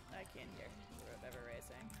 I can't hear. Road ever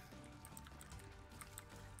racing.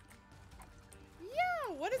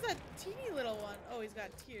 Yeah, what is that teeny little one? Oh, he's got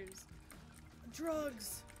tears.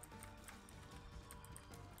 Drugs.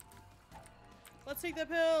 Let's take the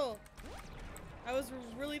pill. I was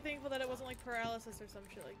really thankful that it wasn't like paralysis or some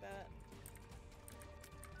shit like that.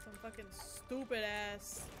 Some fucking stupid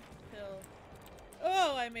ass pill.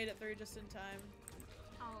 Oh, I made it through just in time.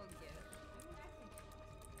 I'll get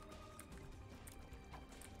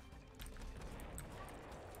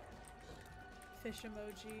it. Fish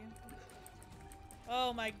emoji.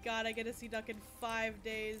 Oh my god, I get to see Duck in 5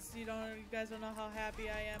 days. You guys don't know how happy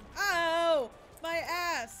I am. Ow! My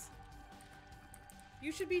ass!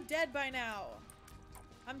 You should be dead by now.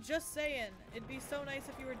 I'm just saying. It'd be so nice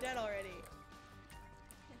if you were dead already.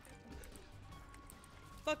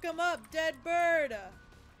 Fuck him up, dead bird!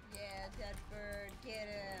 Yeah, dead bird, get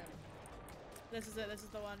him. This is it, this is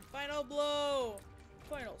the one. Final blow!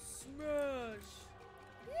 Final smash!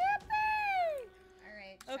 Yippee!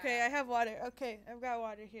 Alright, Okay, I have water. Okay, I've got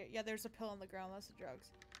water here. Yeah, there's a pill on the ground. That's the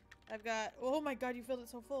drugs. I've got... Oh my god, you filled it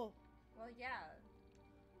so full. Well, yeah.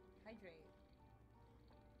 Hydrate.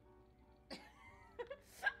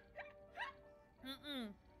 Mm-mm.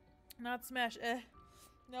 Not smash.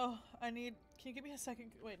 No, I need... Can you give me a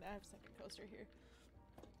second? Wait, I have a second coaster here.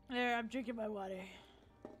 There, I'm drinking my water.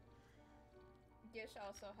 Gish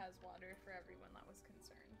also has water for everyone that was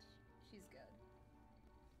concerned. She's good.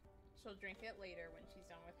 She'll drink it later when she's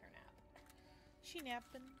done with her nap. She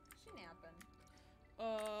napping. She napping.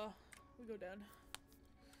 We go down.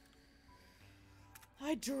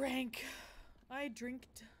 I drank. I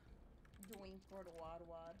drinked. Doing for the wad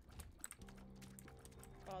wad.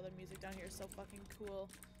 Oh, the music down here is so fucking cool.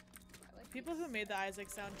 I like People who made the Isaac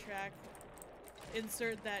soundtrack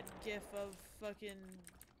insert that gif of fucking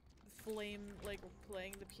flame, like,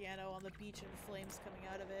 playing the piano on the beach and flames coming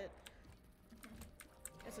out of it.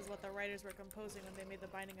 This is what the writers were composing when they made the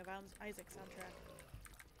Binding of Isaac soundtrack.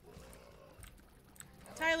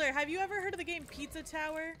 Tyler, have you ever heard of the game Pizza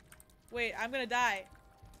Tower? Wait, I'm gonna die.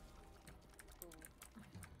 Ooh.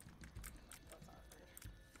 That's awkward.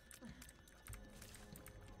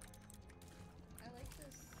 I like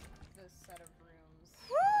this set of rooms.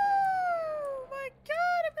 Woo! My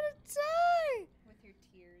god, I'm gonna die! With your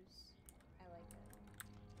tears. I like it.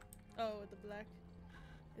 Oh, with the black.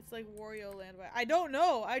 It's like Wario Land. I don't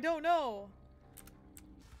know! I don't know!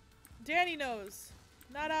 Danny knows.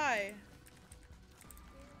 Not I.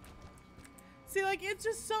 See, like, it's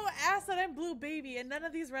just so ass that I'm Blue Baby and none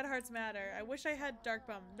of these red hearts matter. I wish I had Dark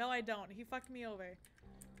Bum. No, I don't. He fucked me over.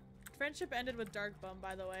 Friendship ended with Dark Bum,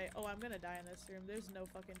 by the way. Oh, I'm gonna die in this room. There's no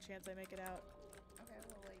fucking chance I make it out. Okay,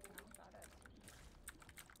 well, like, now got it.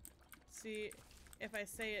 See, if I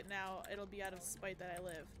say it now, it'll be out of spite that I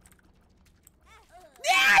live.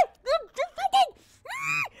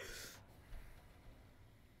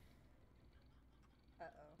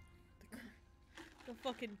 Uh-oh. The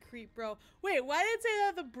fucking creep, bro. Wait, why did it say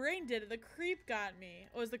that the brain did it? The creep got me.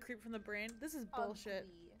 Oh, is the creep from the brain? This is bullshit.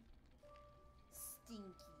 Ugly. stinky.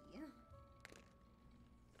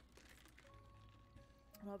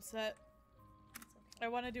 I'm upset. It's okay. I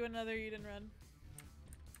want to do another Eden run.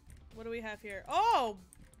 What do we have here? Oh!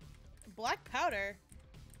 Black powder.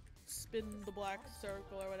 Spin the black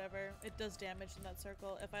circle or whatever. It does damage in that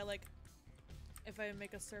circle. If I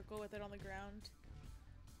make a circle with it on the ground,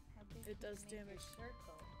 How big it can you does make your damage.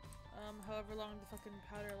 Circle? However long the fucking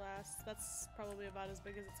powder lasts. That's probably about as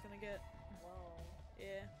big as it's gonna get. Whoa.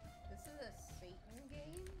 Yeah. This is a Satan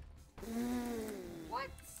game? What?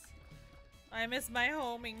 I miss my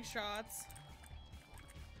homing shots.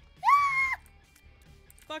 Ah!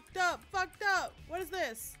 Fucked up! Fucked up! What is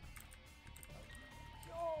this?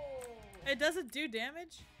 Yo! It doesn't do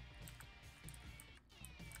damage?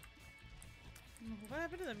 What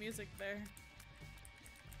happened to the music there?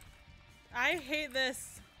 I hate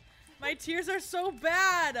this. My tears are so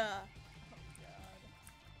bad. Oh god.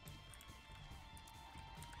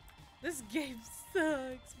 This game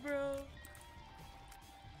sucks, bro.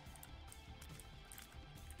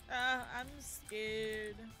 I'm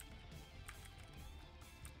scared.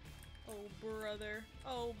 Oh, brother.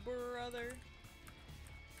 Oh, brother.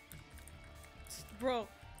 Bro,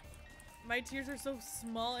 my tears are so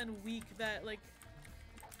small and weak that, like,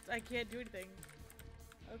 I can't do anything.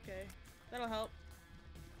 Okay, that'll help.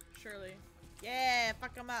 Surely. Yeah,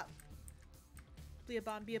 fuck him up. Be a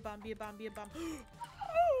bomb, be a bomb, be a bomb, be a bomb.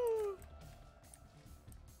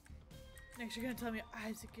 Next you're gonna tell me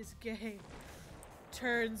Isaac is gay.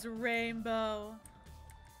 Turns rainbow.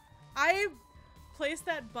 I placed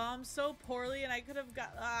that bomb so poorly and I could have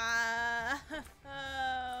got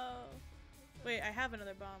oh. Wait, I have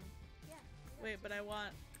another bomb. Yeah. Wait, but I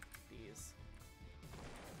want these.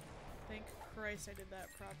 Thank Christ I did that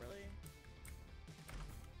properly.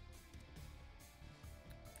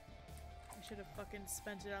 I should have fucking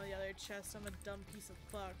spent it on the other chest. I'm a dumb piece of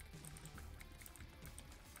fuck.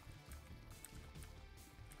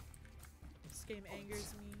 This game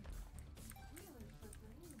angers me.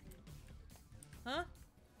 Huh?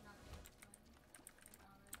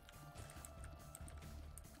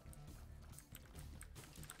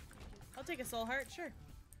 I'll take a soul heart, sure.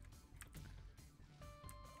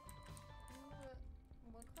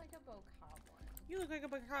 You look like a bokoblin. You look like a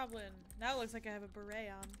bokoblin. Now it looks like I have a beret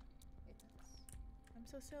on. It does. I'm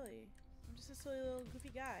so silly. I'm just a silly little goofy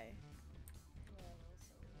guy. Yeah, a little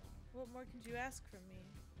silly. What more could you ask from me?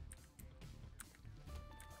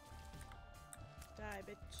 Die,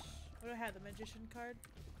 bitch. What do I have? The magician card?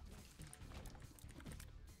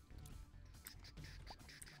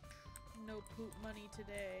 No poop money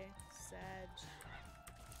today. Sag.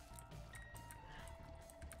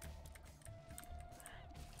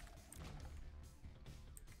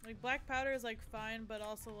 Like, black powder is, like, fine, but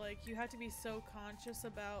also, like, you have to be so conscious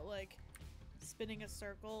about, like, spinning a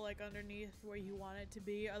circle, like, underneath where you want it to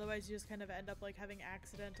be. Otherwise, you just kind of end up, like, having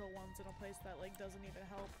accidental ones in a place that, like, doesn't even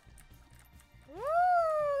help.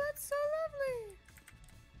 Ooh, that's so lovely!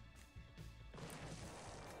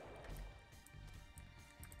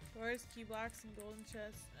 Doors, key blocks, and golden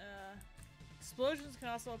chests. Explosions can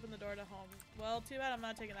also open the door to home. Well, too bad I'm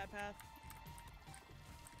not taking that path.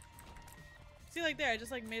 See, like there, I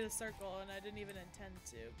just like made a circle and I didn't even intend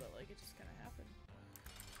to, but like it just kind of happened.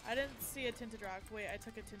 I didn't see a tinted rock. Wait, I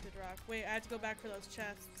took a tinted rock. Wait, I have to go back for those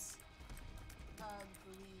chests.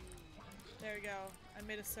 Ugly. There we go. I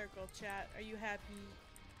made a circle. Chat, are you happy?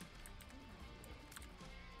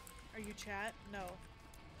 Are you chat? No.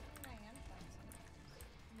 I am sad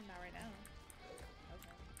sometimes. Not right now.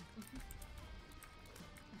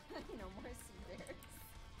 Okay. No more sea bears.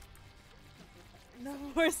 No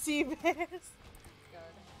more sea bears.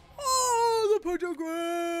 Good. Oh, the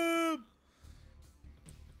pentagram!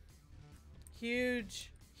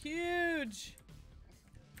 Huge. Huge.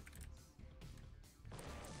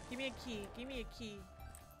 Give me a key. Give me a key.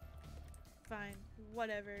 Fine.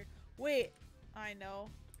 Whatever. Wait. I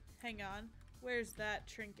know. Hang on. Where's that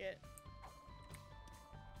trinket?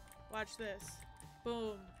 Watch this.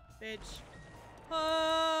 Boom. Bitch.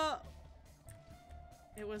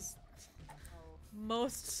 It was Oh.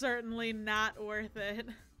 most certainly not worth it.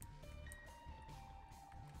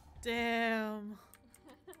 Damn.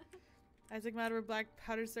 Isaac Madwer black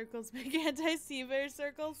powder circles make anti-sea bear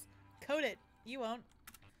circles. Code it. You won't.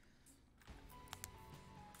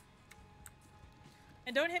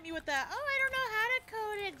 And don't hit me with that, oh, I don't know how to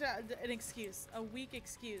code it. An excuse. A weak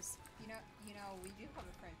excuse. You know, we do have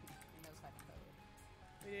a friend who knows how to code.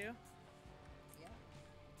 We do? Yeah.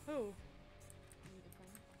 Who? Need a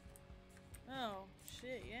friend. Oh,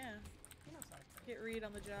 shit, yeah. He knows how to code. Get Reed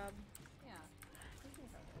on the job. Yeah. He can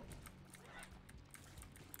code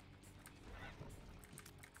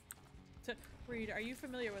it. Reed, are you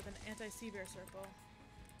familiar with an anti-sea bear circle?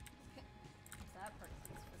 That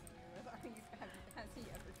person's familiar with. Has he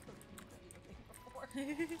ever coded anything before?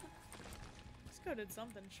 Cisco did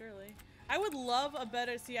something, surely. I would love a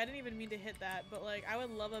better. See, I didn't even mean to hit that, but like, I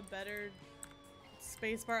would love a better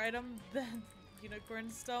spacebar item than Unicorn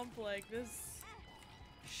Stump. Like this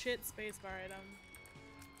shit spacebar item.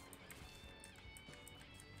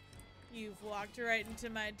 You've walked right into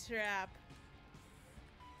my trap.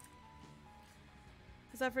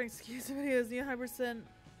 Is that for excuse videos? You 100%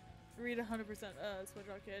 read 100%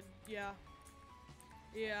 SpongeBob Kid. Yeah.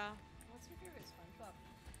 Yeah. What's your favorite SpongeBob,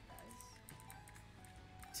 guys?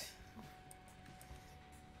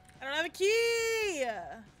 I don't have a key! It's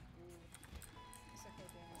okay,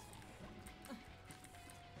 Danny's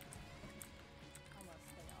unless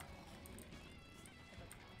they are.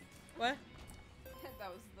 What?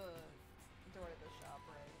 That was the door to the shop,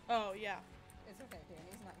 right? Oh, yeah. It's okay,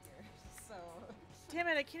 Danny's not here, so... Damn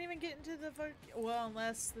it, I can't even get into the fuck. Well,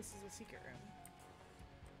 unless this is a secret room.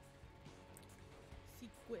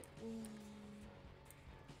 Secret room.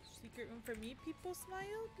 Secret room for me? People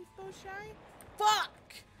smile? People shy?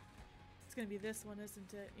 Fuck! It's gonna be this one,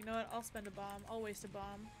 isn't it? You know what? I'll spend a bomb. I'll waste a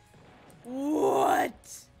bomb.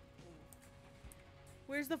 What?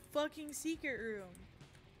 Where's the fucking secret room?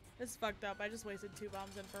 This is fucked up. I just wasted 2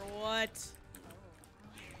 bombs and for what?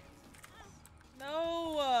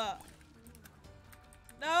 No!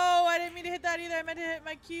 No, I didn't mean to hit that either. I meant to hit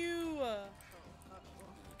my Q.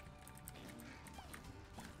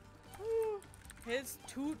 His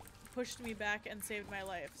toot pushed me back and saved my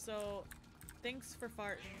life. So, thanks for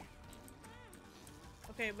farting.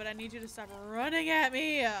 Okay, but I need you to stop running at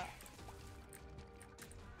me.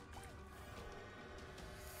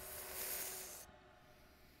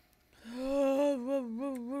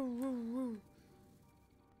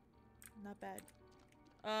 Not bad.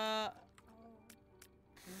 I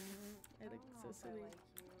look so silly.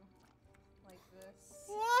 Like this.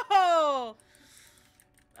 Whoa!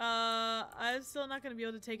 I'm still not gonna be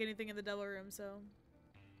able to take anything in the double room, so.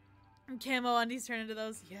 Camo undies turn into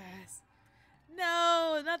those. Yes.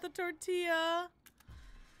 No, not the tortilla.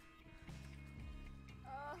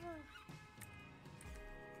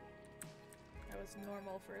 That was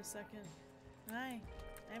normal for a second. Hi,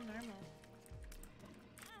 I'm normal.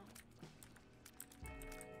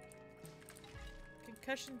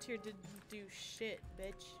 Concussion tier didn't do shit,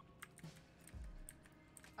 bitch.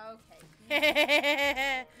 Okay. He's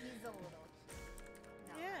a little cute.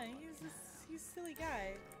 No, Yeah, he's a silly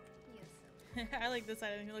guy. he is silly. I like this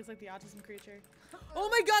item. He looks like the autism creature. Oh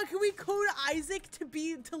my god, can we code Isaac to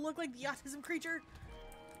look like the autism creature?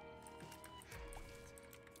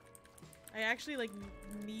 I actually like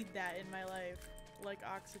need that in my life, like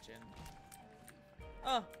oxygen.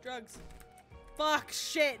 Oh, drugs. Fuck,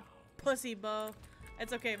 shit, pussy bow.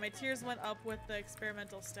 It's okay. My tiers went up with the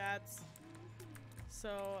experimental stats,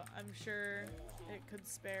 so I'm sure it could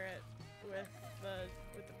spare it with the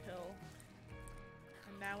pill.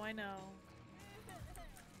 And now I know.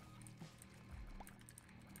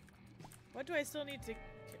 What do I still need to?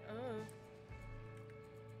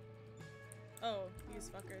 Oh, these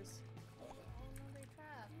fuckers. They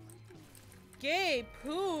trapped. Gay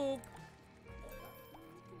poop.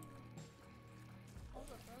 Oh,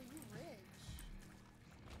 but bro, you rich.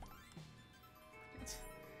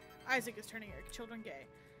 Isaac is turning your children gay.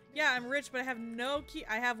 Yeah, I'm rich, but I have no key.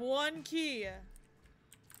 I have 1 key.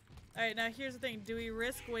 Alright, now here's the thing. Do we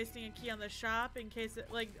risk wasting a key on the shop in case it,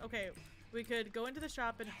 like, okay, we could go into the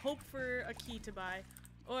shop and hope for a key to buy,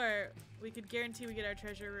 or we could guarantee we get our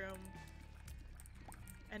treasure room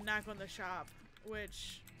and not go in the shop,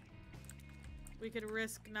 which we could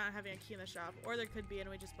risk not having a key in the shop, or there could be and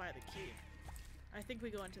we just buy the key. I think we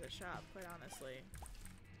go into the shop, quite honestly.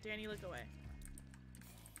 Danny, look away.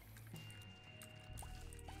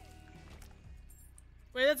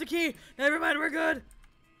 Wait, that's a key! Never mind, we're good!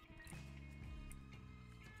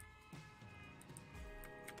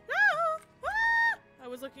 No! Ah! I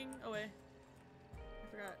was looking away. I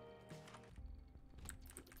forgot.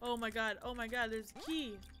 Oh my god, there's a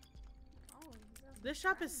key. Oh, This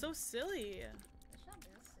shop is so silly. The shop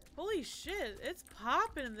is silly. Holy shit, it's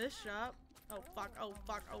popping in this shop. Oh fuck, oh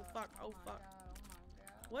fuck, oh fuck, oh fuck. Oh my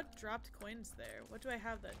god. What dropped coins there? What do I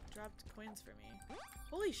have that dropped coins for me?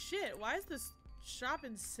 Holy shit, why is this shop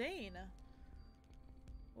insane?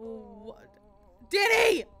 Oh, what?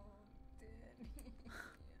 Diddy!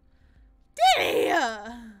 Diddy!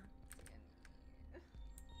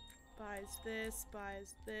 Buys this,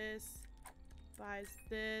 buys this, buys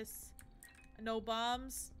this. No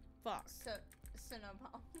bombs? Fuck. So no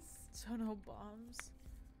bombs. So no bombs.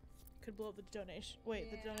 could blow up the donation. Wait,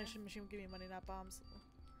 the Yeah. donation machine would give me money, not bombs.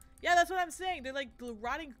 Yeah, that's what I'm saying. They're like the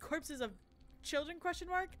rotting corpses of children, question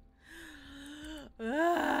mark?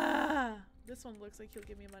 Ah, this one looks like he'll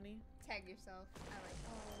give me money. Tag yourself. I like.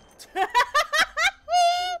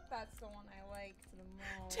 Oh, that's the one I liked the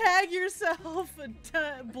most. Tag yourself and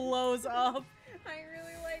blows up. I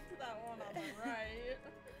really liked that one on the right.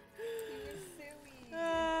 He was silly.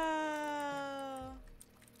 Ah.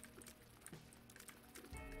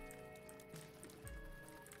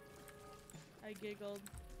 I giggled.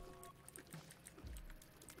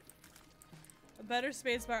 A better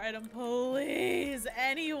spacebar item, please!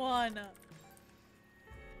 Anyone!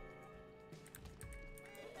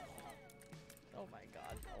 Oh my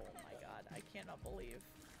god, oh my god. I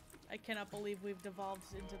cannot believe we've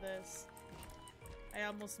devolved into this. I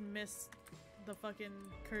almost missed the fucking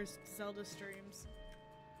cursed Zelda streams.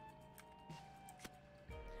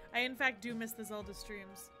 I in fact do miss the Zelda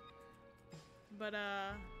streams. But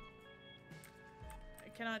I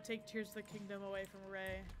cannot take Tears of the Kingdom away from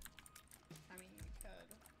Ray. I mean, you could.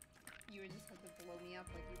 You would just have to blow me up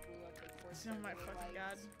like you blew up the force. Oh my fucking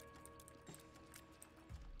god.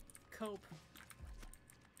 Cope.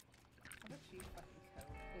 How about you fucking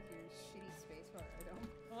cope with your shitty spacebar item?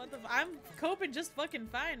 What the I'm coping just fucking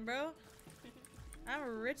fine, bro. I'm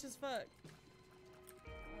rich as fuck.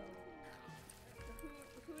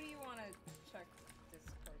 Who do you want to check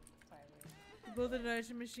Discord, Tyler? Both the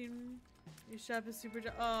donation machine, your shop is super.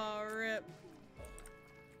 Oh, rip.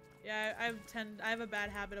 Yeah, I have a bad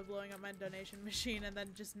habit of blowing up my donation machine and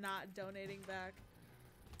then just not donating back.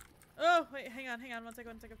 Oh wait, hang on, 1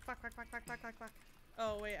 second, 1 second. Fuck.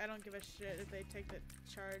 Oh wait, I don't give a shit if they take the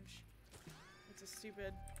charge. It's a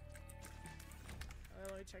stupid.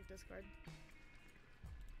 Let me check Discord.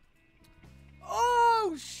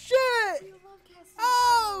 Oh shit! You love casting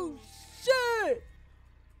Oh spells. shit!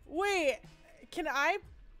 Wait, can I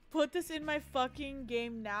put this in my fucking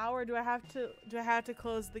game now, or do I have to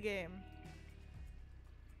close the game?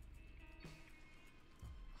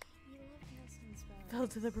 You love casting spells. Fell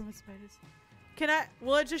to the broom of spiders. Can I?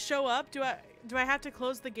 Will it just show up? Do I have to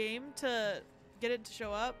close the game to get it to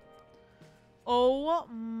show up? Oh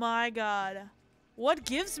my god! What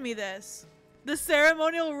gives me this? The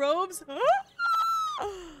ceremonial robes?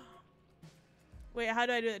 Wait, how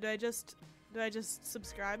do I do it? Do I just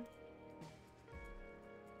subscribe?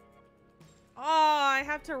 Oh, I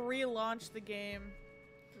have to relaunch the game.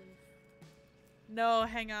 No,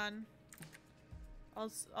 hang on.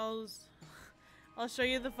 I'll show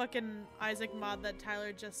you the fucking Isaac mod that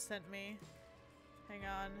Tyler just sent me. Hang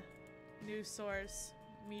on. New source.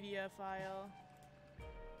 Media file.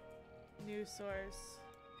 New source.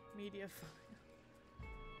 Media file.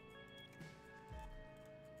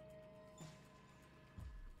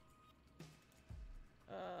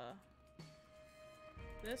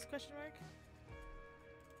 This question mark?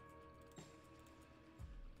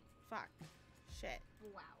 Fuck. Shit.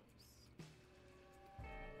 Wow.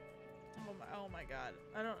 Oh my god.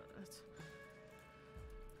 I don't.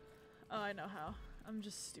 Oh, I know how. I'm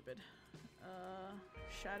just stupid.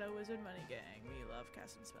 Shadow Wizard Money Gang. We love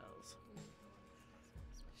casting spells.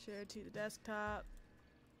 Share to the desktop.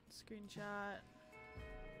 Screenshot.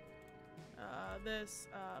 This.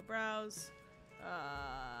 Browse.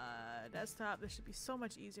 Desktop. This should be so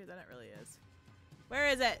much easier than it really is. Where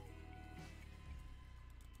is it?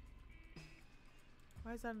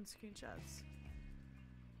 Why is that in screenshots?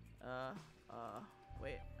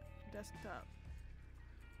 Wait. Desktop.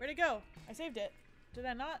 Where'd it go? I saved it. Did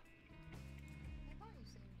I not? I thought you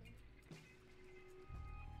saved it.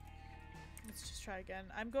 Let's just try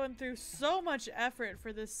again. I'm going through so much effort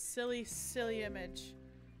for this silly, silly image.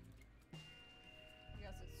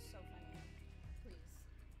 Yes, it's so funny. Please.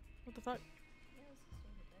 What the fuck? Yes, it's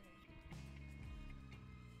over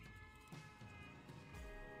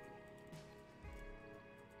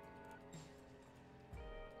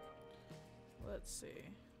there. Let's see.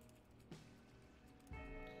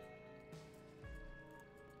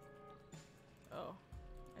 Oh,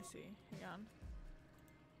 I see. Hang on.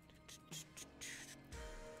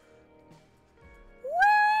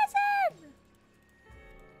 Where is it?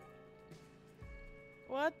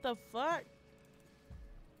 What the fuck?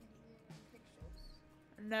 Pictures.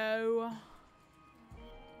 No.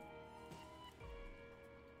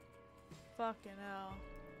 Fucking hell.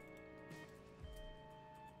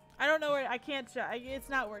 I don't know where I can't show. It's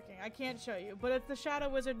not working. I can't show you. But it's the Shadow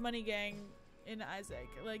Wizard Money Gang in Isaac.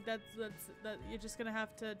 Like that. You're just gonna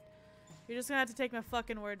have to take my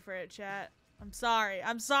fucking word for it, chat. I'm sorry.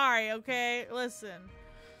 Okay, listen.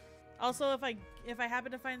 Also, if I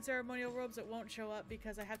happen to find ceremonial robes, it won't show up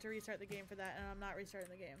because I have to restart the game for that, and I'm not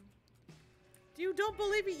restarting the game. You don't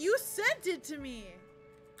believe me? You sent it to me!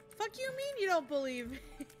 Fuck you mean you don't believe me?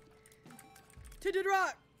 Tinted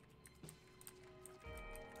rock!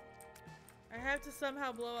 I have to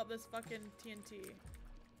somehow blow up this fucking TNT.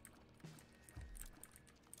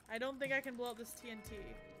 I don't think I can blow up this TNT.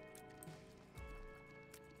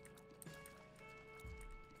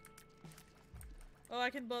 Oh, I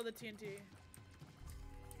can blow the TNT.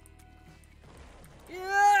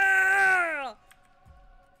 Yeah!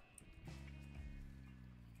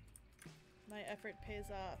 My effort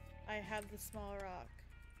pays off. I have the small rock.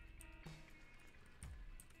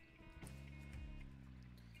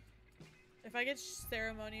 If I get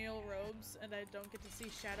ceremonial robes and I don't get to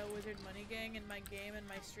see Shadow Wizard Money Gang in my game and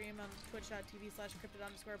my stream on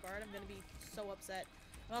twitch.tv/cryptid_bard, I'm gonna be so upset.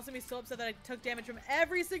 I'm also gonna be so upset that I took damage from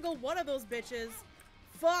every single one of those bitches.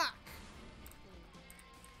 Fuck!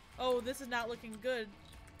 Oh, this is not looking good.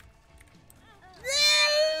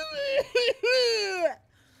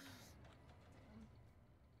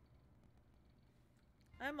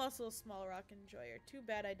 I'm also a small rock enjoyer. Too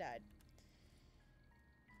bad I died.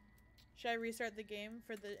 Should I restart the game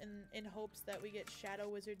for the in hopes that we get Shadow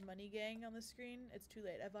Wizard Money Gang on the screen? It's too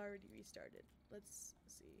late. I've already restarted. Let's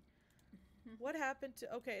see. What happened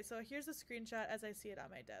to... Okay, so here's a screenshot as I see it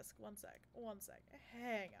on my desk. One sec. One sec.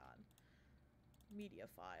 Hang on. Media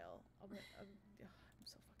file. I'm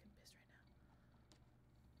so fucking pissed right now.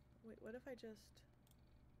 Wait, what if I just...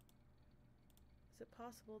 Is it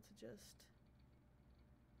possible to just...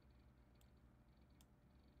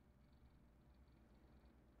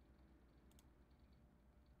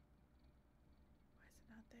 Why is it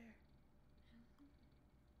not there?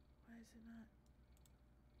 Why is it not?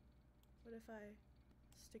 What if I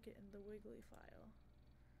stick it in the wiggly file?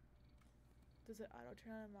 Does it auto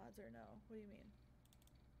turn on mods or no? What do you mean?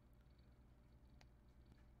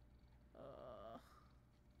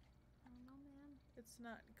 I don't know, man. It's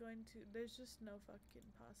not going to. There's just no fucking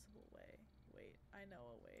possible way. Wait, I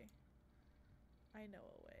know a way. I know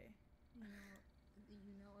a way.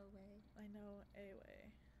 You know a way. I know a way.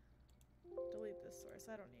 Delete this source.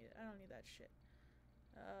 I don't need it. I don't need that shit.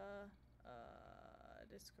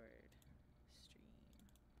 Discord. Stream.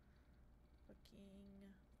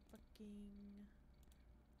 Fucking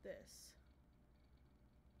this.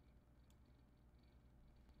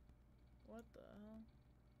 What the hell?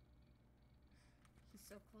 He's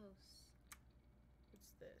so close.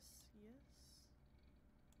 It's this. Yes.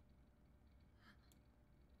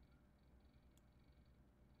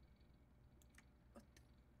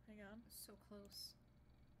 Hang on. So close.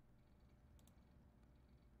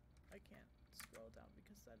 I can't scroll down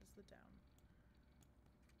because that is the down.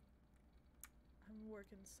 I'm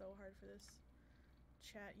working so hard for this.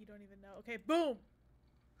 Chat, you don't even know. Okay, boom!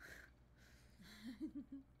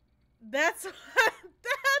 That's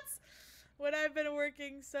what I've been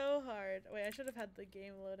working so hard. Wait, I should have had the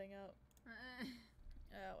game loading up.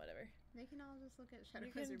 Whatever. They can all just look at Shadow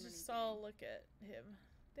You Wizard can Money just Gang. all look at him.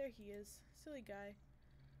 There he is. Silly guy.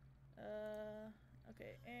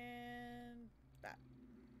 Okay, and that.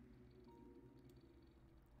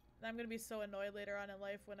 I'm gonna be so annoyed later on in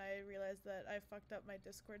life when I realize that I fucked up my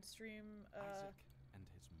Discord stream Isaac and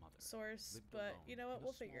his mother source, lived but alone you know what? in a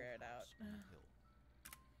We'll figure small it out. house on a hill.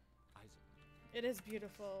 Isaac. It is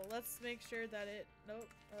beautiful. Let's make sure that it... Nope.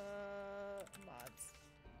 Mods.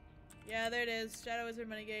 Yeah, there it is. Shadow Wizard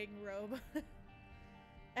Money Gang robe.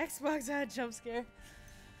 Xbox had jump scare.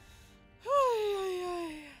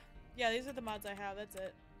 Yeah, these are the mods I have. That's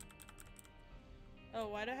it. Oh,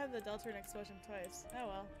 why do I have the Deltarune explosion twice? Oh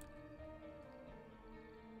well.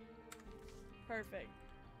 Perfect.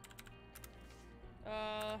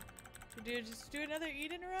 Just do another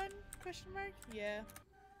Eden run? Question mark? Yeah.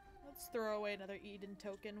 Let's throw away another Eden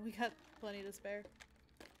token. We got plenty to spare.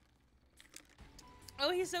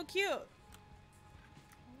 Oh, he's so cute! Oh,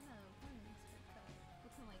 yeah,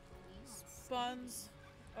 looking like Leon. Spawns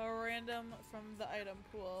a random from the item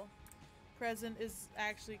pool. Present is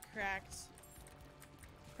actually cracked.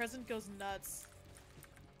 Present goes nuts.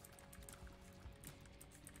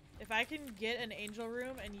 If I can get an angel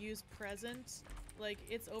room and use present, like,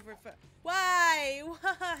 it's over. Why?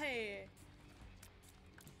 Why?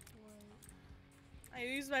 I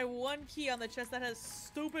used my one key on the chest that has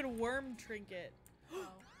stupid worm trinket. Oh.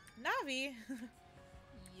 Navi!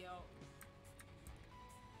 Yo.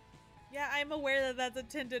 Yeah, I'm aware that that's a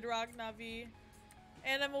tinted rock, Navi.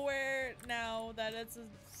 And I'm aware now that it's a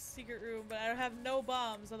secret room, but I have no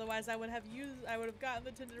bombs. Otherwise, I would have gotten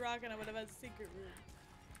the tinted rock and I would have had a secret room.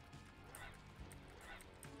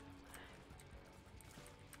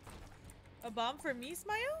 A bomb for me,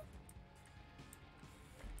 Smile?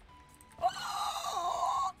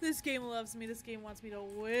 Oh! This game loves me. This game wants me to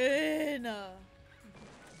win.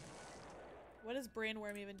 What does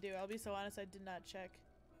Brainworm even do? I'll be so honest, I did not check.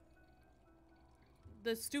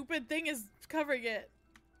 The stupid thing is covering it.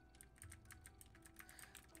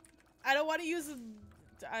 I don't want to use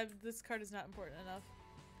this card is not important enough.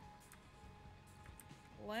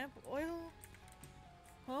 Lamp oil?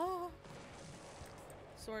 Oh.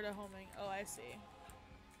 Sort of homing. Oh, I see.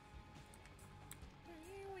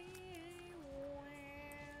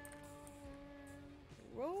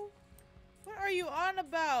 Whoa. What are you on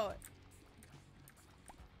about?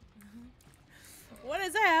 What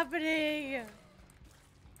is happening?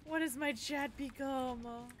 What has my chat become?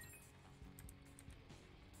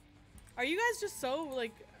 Are you guys just so,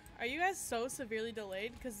 like, are you guys so severely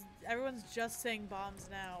delayed? Because everyone's just saying bombs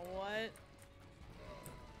now. What?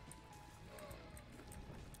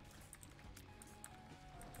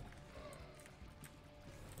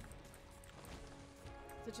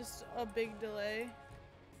 Is it just a big delay?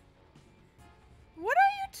 What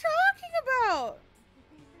are you talking about?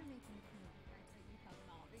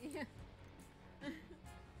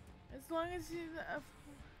 As long as you...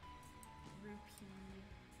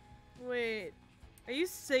 Wait. Are you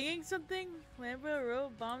singing something? Lambert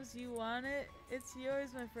wrote bombs, you want it? It's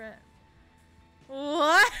yours, my friend.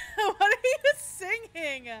 What? What are you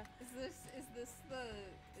singing? Is this the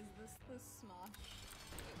Smosh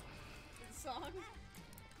song?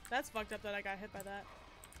 That's fucked up that I got hit by that.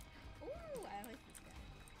 Ooh, I like this guy.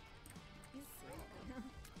 He's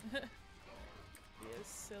silly. He is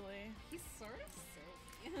silly. He's sort of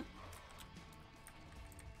silly.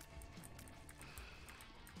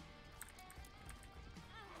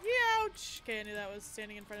 Ouch! Okay, I knew that was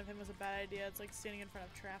standing in front of him was a bad idea. It's like standing in front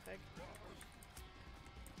of traffic.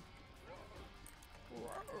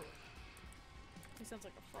 He sounds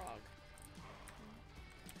like a frog.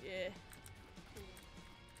 Yeah.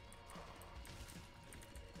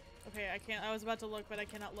 Okay, I can't. I was about to look, but I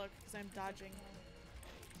cannot look because I'm dodging.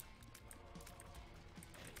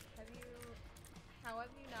 How have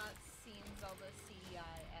you not seen Zelda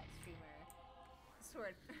CDI at Streamer?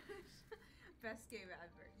 Sword. Best game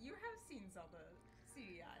ever. You have seen Zelda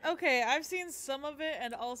CDI. Okay, I've seen some of it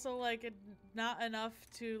and also like not enough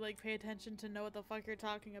to like pay attention to know what the fuck you're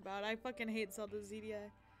talking about. I fucking hate Zelda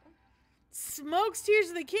ZDI. Smokes Tears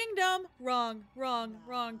of the Kingdom! Wrong, wrong,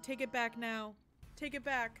 wrong. Take it back now. Take it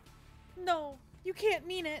back. No, you can't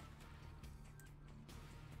mean it.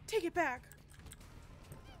 Take it back.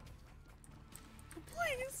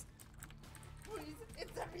 Please. Please,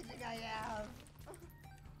 it's everything I have.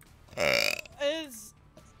 Is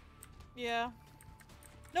yeah.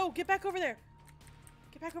 No, get back over there.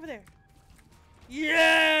 Get back over there.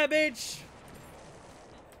 Yeah, bitch.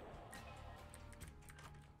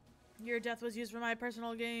 Your death was used for my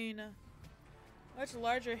personal gain. Much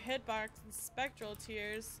larger hitbox and spectral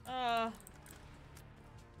tears. Oh,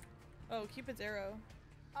 Cupid's arrow.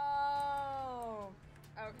 Oh.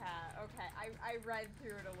 Okay. I read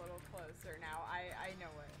through it a little closer now. I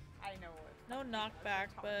know it. I know it. No knockback,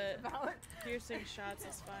 but about. piercing shots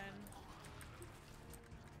is fine.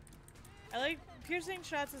 I like piercing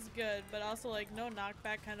shots is good, but also like no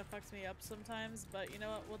knockback kind of fucks me up sometimes, but you know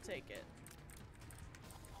what? We'll take it.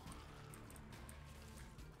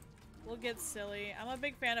 We'll get silly. I'm a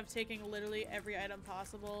big fan of taking literally every item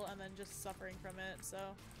possible and then just suffering from it, so.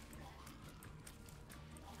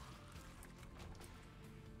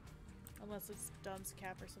 Unless it's dunce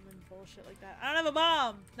cap or something bullshit like that. I don't have a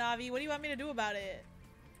bomb! Navi, what do you want me to do about it?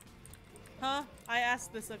 Huh? I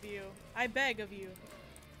ask this of you. I beg of you.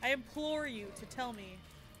 I implore you to tell me.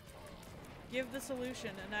 Give the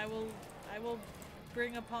solution and I will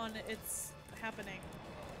bring upon its happening.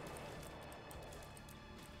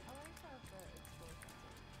 I like how the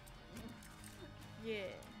explosion.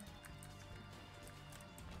 Yeah.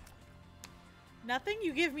 Nothing?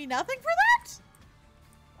 You give me nothing for that?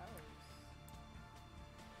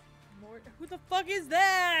 More. Who the fuck is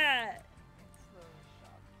that? It's the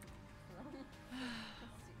shop.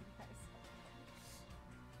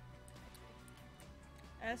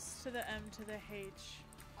 S to the M to the H.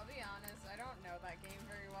 I'll be honest, I don't know that game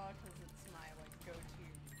very well because it's my like go-to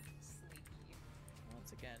sleepy.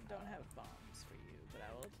 Once again, don't have bombs for you, but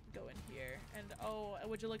I will go in here. And oh,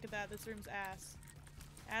 would you look at that? This room's ass.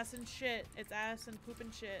 Ass and shit. It's ass and poop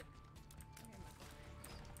and shit.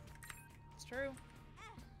 It's true.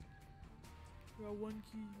 Row one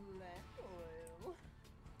key.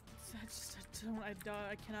 I just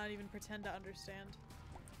I cannot even pretend to understand.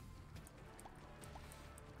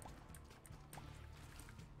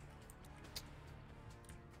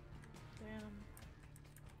 Damn.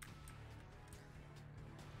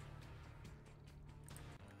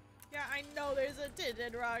 I know there's a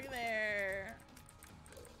tinted rock there.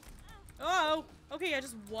 Oh, okay, I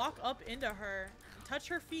just walk up into her. Touch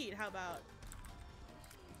her feet, how about?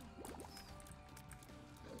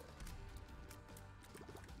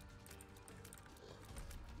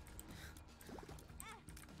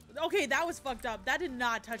 Okay, that was fucked up. That did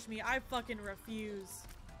not touch me. I fucking refuse.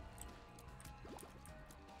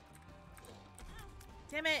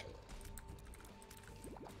 Damn it.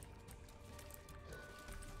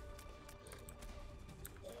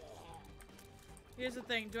 Here's the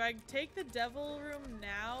thing. Do I take the devil room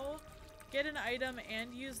now, get an item,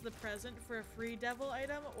 and use the present for a free devil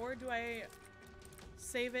item? Or do I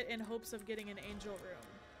save it in hopes of getting an angel room?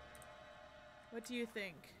 What do you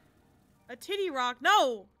think? A titty rock?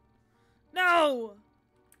 No! No!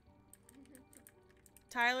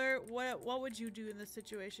 Tyler, what would you do in this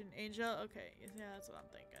situation? Angel? Okay, yeah, that's what I'm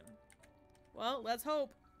thinking. Well, let's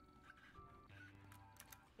hope.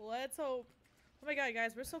 Let's hope. Oh my god,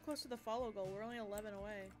 guys, we're so close to the follow goal. We're only 11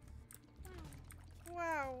 away.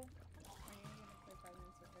 Wow.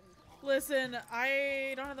 Listen,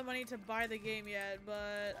 I don't have the money to buy the game yet,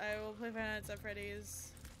 but I will play Five Nights at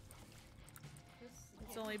Freddy's.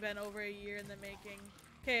 It's only been over a year in the making.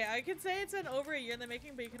 Okay, I could say it's been over a year in the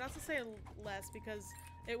making, but you can also say less because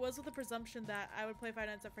it was with the presumption that I would play Five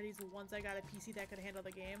Nights at Freddy's once I got a PC that could handle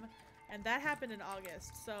the game, and that happened in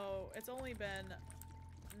August, so it's only been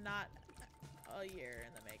not a year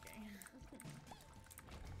in the making.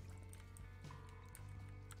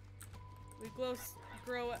 We grow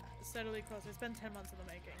steadily closer. It's been 10 months in the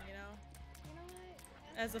making, you know? You know what?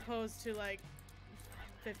 As opposed to like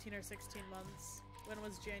 15 or 16 months. When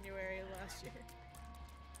was January last year?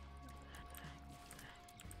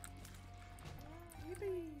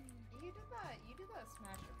 Yippee! You did that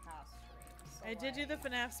Smash or Pass stream. So I did do the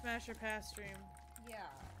like, FNAF Smash or Pass stream. Yeah.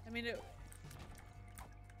 I mean,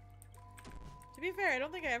 to be fair, I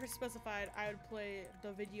don't think I ever specified I would play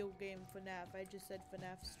the video game FNAF. I just said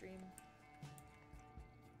FNAF stream.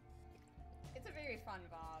 It's a very fun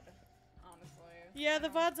VOD, honestly. Yeah, the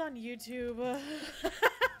VOD's on YouTube.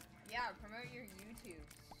 Yeah, promote your YouTube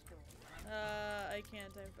stream. I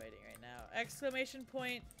can't. I'm fighting right now. Exclamation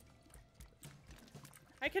point.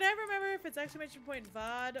 I can never remember if it's exclamation point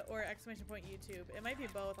VOD or exclamation point YouTube. It might be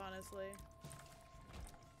both, honestly.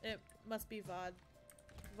 It must be VOD.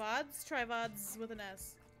 VODs? Try VODs with an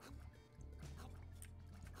S.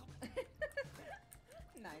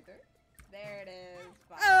 Neither. There it is.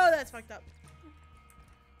 Bye. Oh, that's fucked up.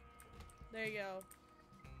 There you go.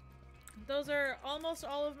 Those are almost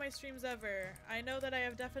all of my streams ever. I know that I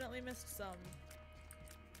have definitely missed some.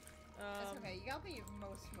 That's okay. You got the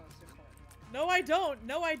most important one. No, I don't.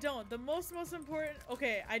 No, I don't. The most important...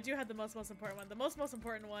 Okay, I do have the most important one. The most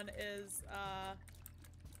important one is,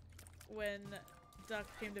 when Duck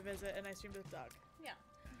came to visit and I streamed with Duck. Yeah.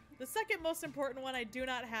 The second most important one I do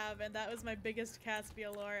not have, and that was my biggest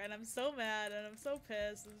Caspia lore, and I'm so mad, and I'm so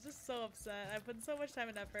pissed, I'm just so upset. I put so much time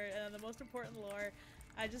and effort, and the most important lore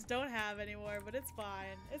I just don't have anymore, but it's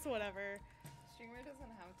fine. It's whatever. Streamer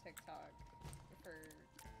doesn't have TikTok for...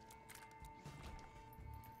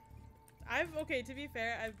 Okay, to be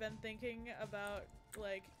fair, I've been thinking about,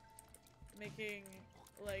 like, making,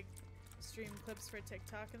 like, stream clips for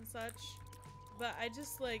TikTok and such, but I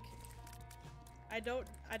just, like, I don't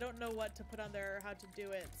know what to put on there or how to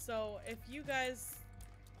do it. So if you guys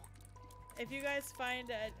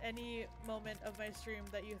find at any moment of my stream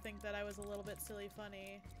that you think that I was a little bit silly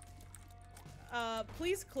funny,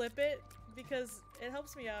 please clip it because it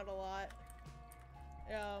helps me out a lot.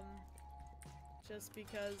 Just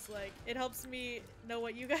because, like, it helps me know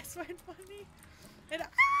what you guys find funny,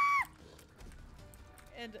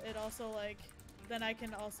 and it also, like, then I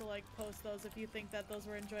can also, like, post those if you think that those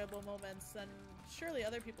were enjoyable moments, then surely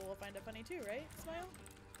other people will find it funny too, right? Smile?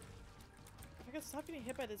 I gotta stop getting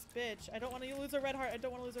hit by this bitch. I don't want to lose a red heart. I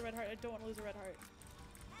don't want to lose a red heart. I don't want to lose a red heart.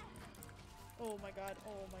 Oh my god.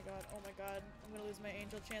 Oh my god. Oh my god. I'm gonna lose my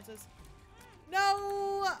angel chances.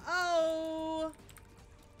 No! Oh!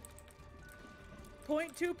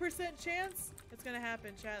 0.2% chance? It's gonna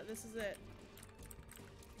happen, chat. This is it.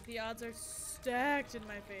 The odds are stacked in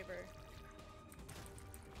my favor.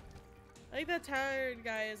 I think that tired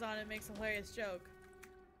guy is on and makes a hilarious joke.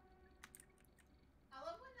 I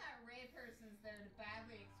love when that Ray person's there to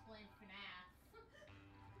badly explain FNAF.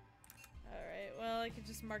 Alright, well I could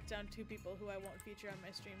just mark down 2 people who I won't feature on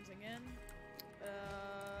my streams again.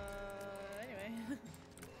 Anyway.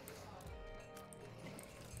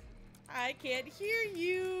 I can't hear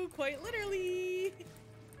you, quite literally!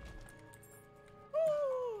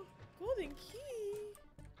 Woo! Golden key!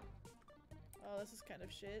 Oh, this is kind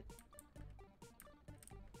of shit.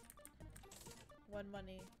 Won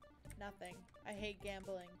money. Nothing. I hate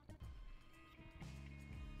gambling.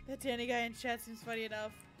 The Danny guy in chat seems funny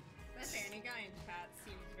enough. The Danny guy in chat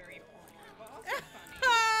seems very horny, but also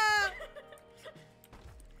funny.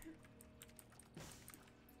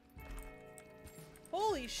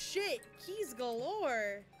 Holy shit! Keys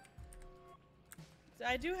galore! So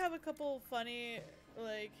I do have a couple funny,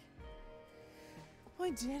 like... My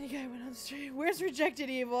Danny guy went on stream. Where's Rejected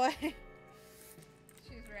E-Boy?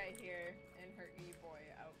 She's right here in her E-Boy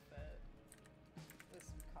outfit. With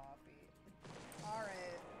some coffee.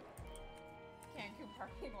 Alright. Cancun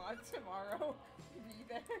parking lot tomorrow. Be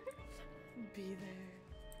there. Be there.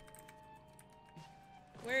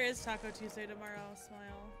 Where is Taco Tuesday tomorrow?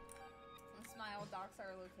 Smile. Smile docks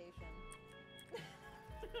our location.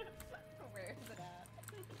 Where is it at?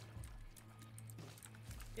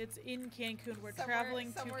 It's in Cancun. We're Somewhere-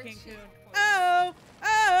 traveling to somewhere Cancun. cheap. Oh!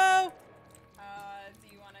 Oh! Do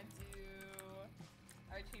you want to do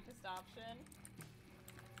our cheapest option?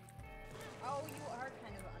 Oh, you are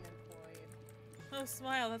kind of unemployed. Oh,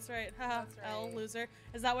 smile. That's right. Haha. That's L right. loser.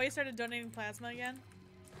 Is that why you started donating plasma again?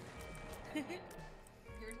 You're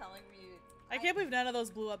telling me... I can't believe none of those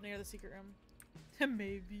blew up near the secret room.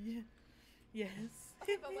 Maybe. Yes.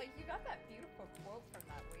 Okay, but like, you got that beautiful quote from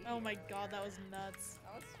that lady. Oh my god, that earlier. was nuts.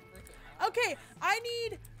 That was freaking nuts. Okay, I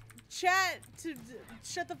need chat to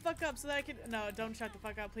shut the fuck up so that I can. No, don't shut the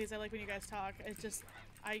fuck up, please. I like when you guys talk. It's just,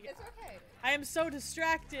 It's okay. I am so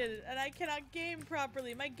distracted and I cannot game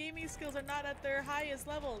properly. My gaming skills are not at their highest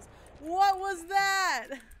levels. What was that?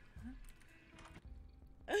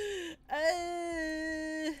 It's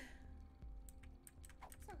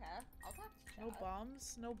okay. I'll talk to chat. No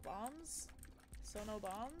bombs? No bombs? So no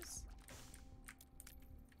bombs?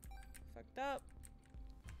 Fucked up.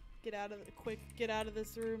 Get out of get out of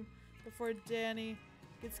this room before Danny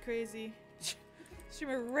gets crazy.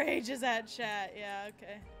 Streamer rages at chat. Yeah,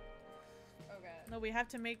 okay. Okay. No, we have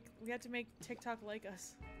to make TikTok like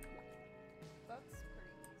us. That's pretty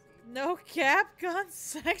easy. No Capcom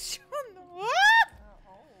section. What?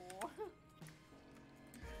 Oh.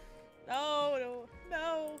 No, no,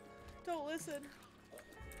 no. Don't listen.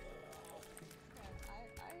 I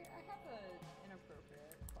have an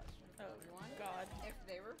inappropriate question for Oh, everyone. God. If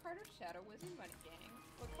they were part of Shadow Wizard Money Gang,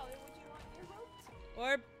 what color would you want your robe to be?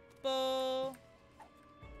 Purple.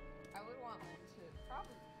 I would want one to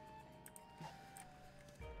probably.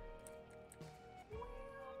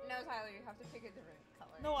 No, Tyler, you have to pick a different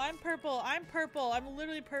color. No, I'm purple. I'm purple. I'm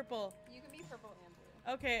literally purple. You can be purple and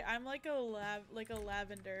blue. Okay, I'm like a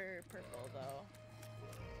lavender purple though.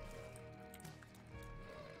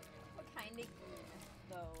 What kind of green,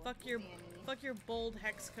 though? Fuck your Danny? fuck your bold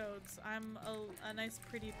hex codes. I'm a nice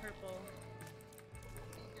pretty purple.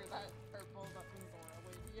 You're that purple that Zora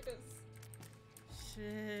lady is.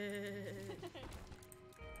 Shit.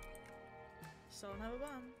 Still don't have a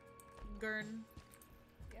bomb. Gurn.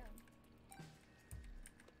 Yeah.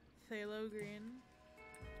 Phthalo green.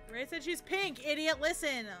 Ray said she's pink, idiot,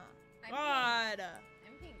 listen! I'm God!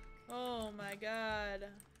 I'm pink. Oh my god.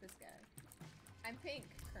 This guy. I'm pink,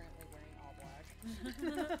 currently wearing all black.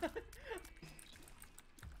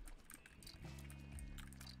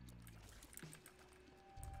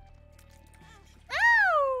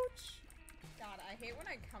 Ouch! God, I hate when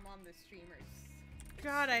I come on the streamers.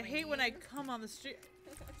 God, I hate when I Scream. come on the street.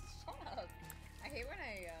 Shut up. I hate when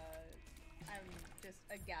I'm just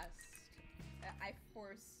a guest. I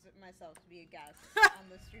force myself to be a guest on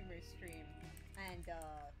the streamer's stream, and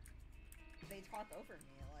they talk over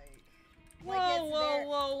me like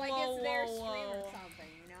it's their stream or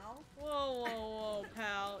something, you know? Whoa, whoa, whoa,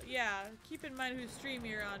 pal. Yeah, keep in mind whose stream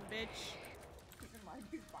you're on, bitch. Keep in mind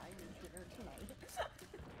who's buying me dinner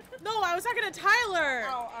tonight. No, I was talking to Tyler.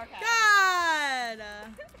 Oh, okay. God.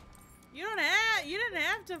 You didn't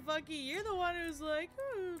have to you're the one who's like,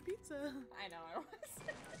 ooh, pizza. I know I was.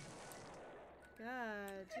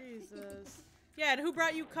 God, Jesus. Yeah, and who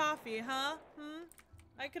brought you coffee, huh?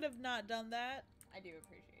 I could have not done that. I do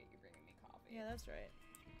appreciate you bringing me coffee. Yeah, that's right.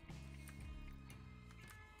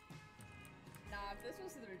 Nah, if this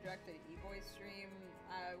was the rejected E-Boy stream,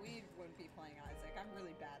 we wouldn't be playing Isaac. I'm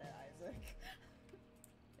really bad at Isaac.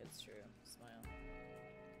 It's true. Smile.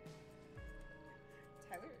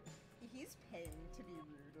 Tyler, he's paying to be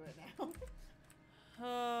rude right now.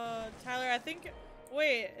 Tyler, I think.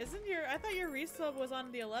 Wait, I thought your resub was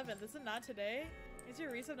on the 11th. Is it not today? Is your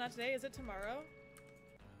resub not today? Is it tomorrow?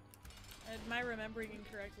 Am I remembering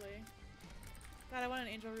incorrectly? God, I want an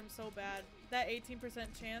angel room so bad. That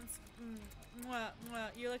 18% chance. Mwah,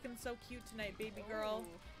 mwah. You're looking so cute tonight, baby girl.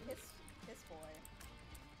 Ooh, piss boy.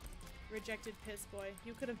 Rejected piss boy.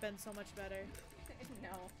 You could have been so much better.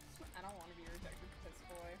 No, I don't want to be rejected piss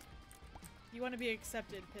boy. You want to be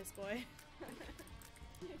accepted, piss boy.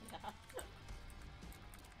 Yeah.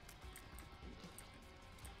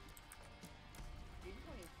 June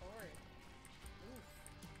 24th.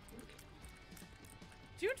 Oof.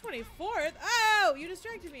 June 24th? Oh, you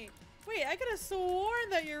distracted me. Wait, I could have sworn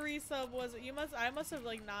that your resub was. I must have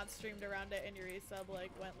like not streamed around it and your resub like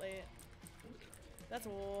went late. That's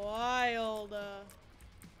wild.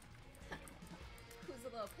 Who's a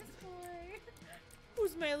little piss boy?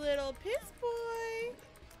 Who's my little piss boy?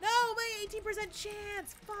 No, my 18%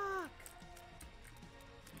 chance. Fuck.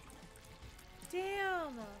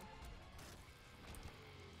 Damn.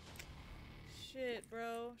 Shit,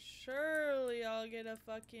 bro. Surely I'll get a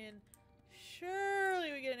fucking.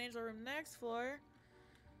 Surely we get an angel room next floor.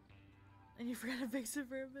 And you forgot to fix it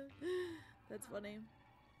for a bit. That's funny.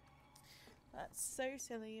 That's so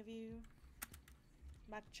silly of you.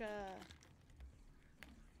 Matcha.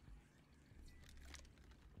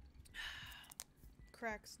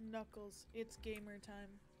 Cracks knuckles. It's gamer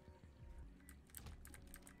time.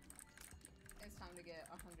 It's time to get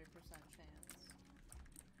 100% chance.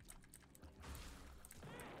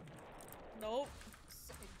 Nope.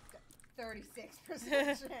 36%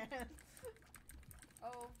 chance.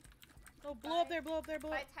 Oh. No, blow up there, blow up there,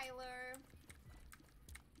 blow up. Bye, Tyler.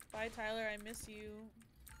 Bye, Tyler. I miss you.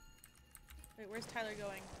 Wait, where's Tyler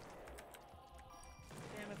going?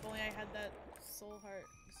 Damn, if only I had that soul heart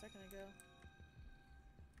a second ago.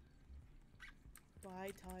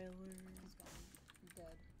 Bye, Tyler. He's gone. He's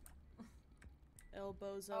dead. El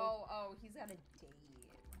Bozo. Oh, he's at a date.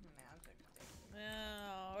 Magic date.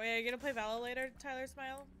 Oh, wait, are you gonna play Valor later, Tyler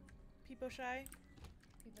Smile? Peepo Shy?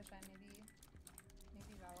 People shy, maybe.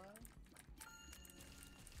 Maybe Valo.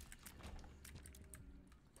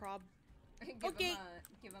 Prob.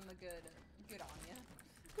 Give him a good on ya.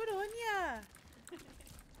 Good on ya!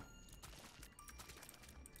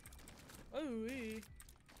 Oh, these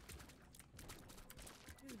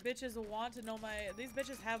bitches want to know these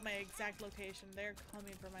bitches have my exact location. They're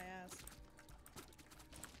coming for my ass.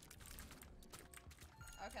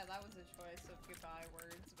 Okay, that was a choice of goodbye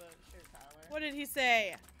words, but sure, Tyler. What did he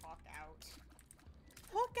say? Hawk out.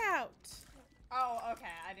 Hulk out! Oh,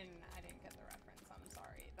 okay. I didn't get the reference. I'm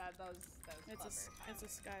sorry. That was clever. It's a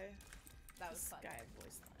sky. That was Sky clever.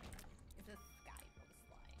 voice line. It's a sky voice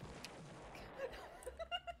line.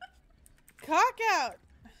 Cock out!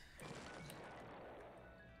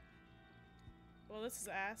 Well, this is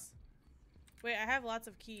ass. Wait, I have lots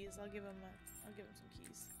of keys. I'll give him some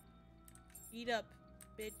keys. Eat up,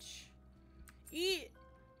 bitch. Eat.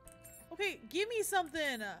 Okay, give me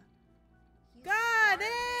something. He's God starving.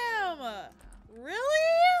 damn! Really?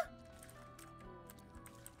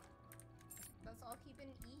 That's all he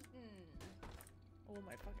been eating.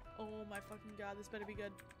 Oh my fucking god, this better be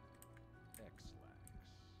good. X-lax.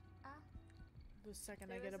 Ah, The second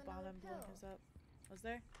There I get a was bomb, another I'm blowing pill. his up. Was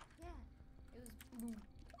there? yeah. It was blue.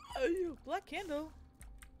 Oh, black candle.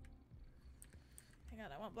 Hang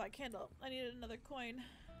on, I want black candle. I needed another coin.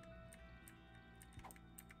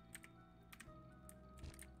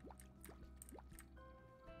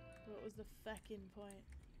 What was the feckin' point?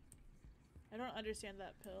 I don't understand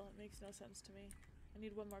that pill. It makes no sense to me. I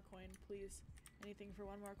need one more coin, please. Anything for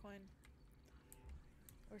one more coin.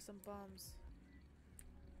 Or some bombs.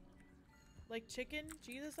 Like chicken?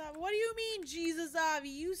 Jesus Avi? What do you mean, Jesus Avi?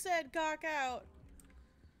 You said cock out.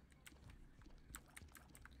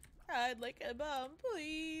 I'd like a bomb,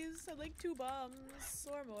 please. I'd like 2 bombs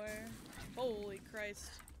or more. Holy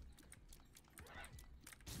Christ.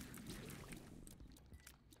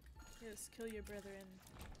 Yes, kill your brethren.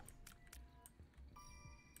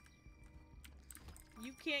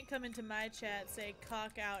 You can't come into my chat, say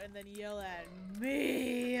cock out, and then yell at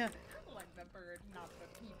me. Like the bird, not the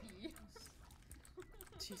pee-pee.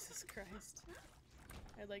 Jesus Christ.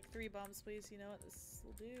 I'd like 3 bombs, please. You know what this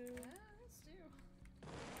will do? Yeah, let's do.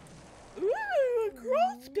 Ooh, a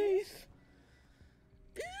cross space.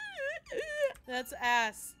 That's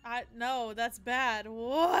ass. No, that's bad.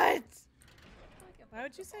 What? Why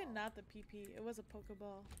would you say not the PP? It was a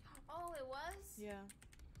Pokeball. Oh, it was? Yeah.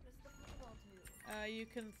 What does the Pokeball do? You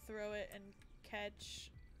can throw it and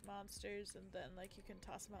catch monsters, and then like you can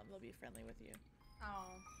toss them out and they'll be friendly with you. Oh,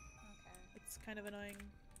 okay. It's kind of annoying.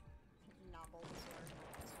 Not Bulbasaur.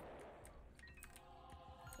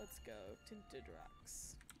 Let's go. Tinted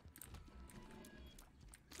rocks.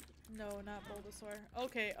 No, not Bulbasaur.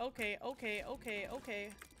 Okay. Is it time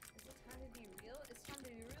to be real? It's time to be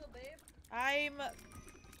real, babe. I'm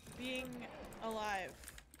being alive.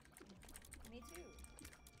 Me too.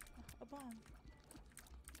 A bomb.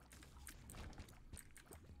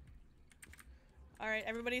 Alright,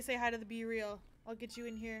 everybody say hi to the Be Real. I'll get you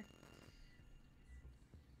in here.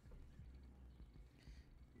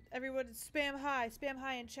 Everyone spam hi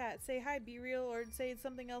in chat. Say hi, Be Real, or say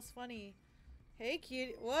something else funny. Hey,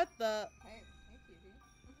 cutie. What the? Hey, cutie.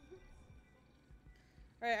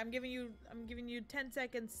 Alright, I'm giving you 10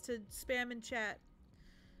 seconds to spam in chat.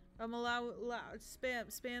 Allow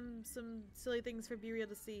spam some silly things for Be Real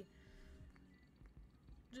to see.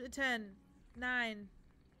 10, 9,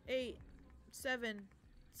 8, 7,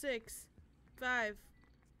 6, 5,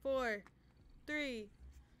 4, 3,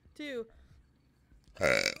 2,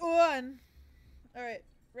 1. Alright,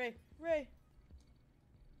 Ray.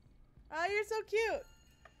 Ah, you're so cute.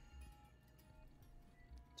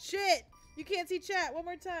 Shit! You can't see chat. One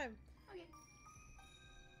more time. Okay.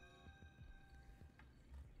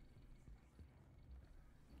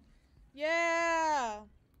 Yeah!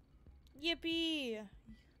 Yippee!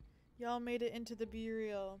 Y'all made it into the Be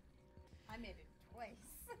Real. I made it twice.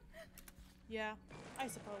 Yeah, I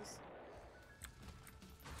suppose.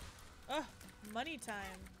 Ugh, money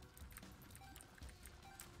time.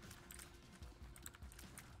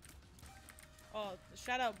 Oh,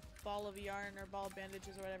 shout out Ball of Yarn or Ball of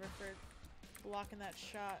Bandages or whatever for blocking that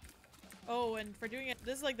shot. Oh, and for doing it,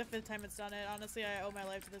 this is like the 5th time it's done it. Honestly, I owe my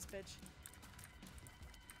life to this bitch.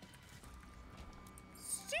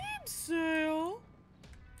 Steam sale!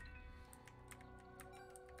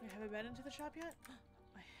 Have I been into the shop yet?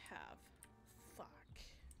 I have. Fuck.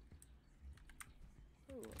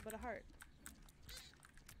 Ooh, but a heart.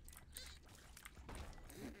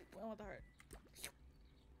 I want the heart.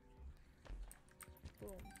 Boom,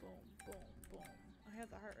 boom, boom, boom. I have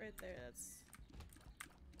the heart right there. That's.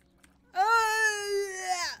 Oh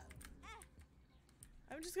yeah!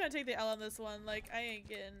 I'm just gonna take the L on this one. Like I ain't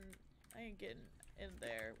getting in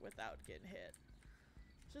there without getting hit.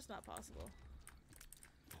 It's just not possible.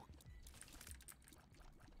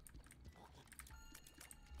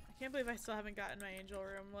 I can't believe I still haven't gotten my angel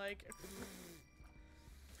room. Like,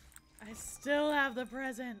 I still have the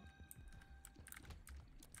present.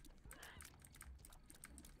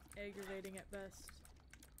 Aggravating at best.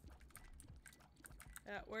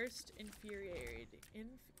 At worst,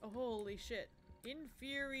 infuriating. Oh, holy shit.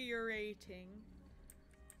 Infuriating.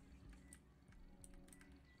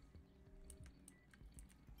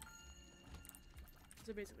 Those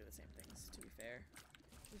are basically the same things, to be fair.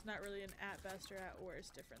 There's not really an at best or at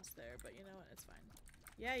worst difference there, but you know what? It's fine.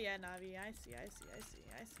 Yeah, Navi. I see.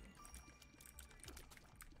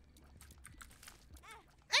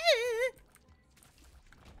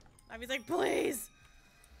 Navi's like, please!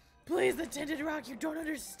 Please, the tinted rock, you don't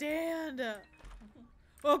understand!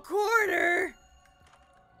 A quarter!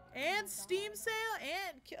 And Steam Sale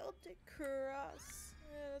and Celtic Cross.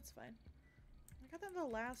 Yeah, that's fine. I got that in the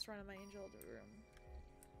last run of my angel room.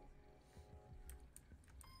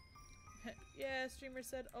 Yeah, streamer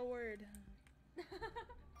said a word.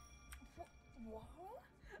 Whoa?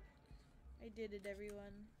 I did it,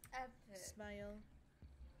 everyone. Epic. Smile.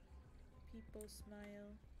 People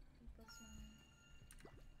smile. People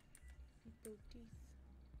smile. People teeth.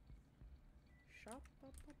 Shop,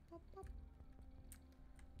 pop, pop, pop, pop.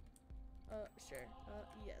 Sure.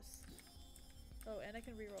 Yes. Oh, and I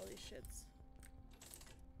can reroll these shits.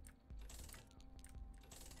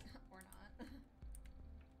 Or not.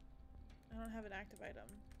 I don't have an active item.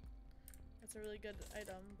 That's a really good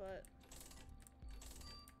item, but...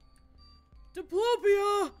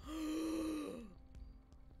 Diplopia!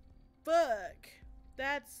 Fuck!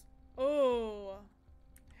 That's... Oh!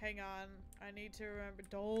 Hang on. I need to remember.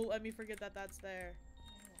 Don't let me forget that that's there.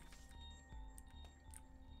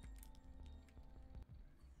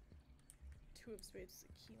 Two of spades is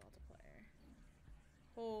a key multiplier.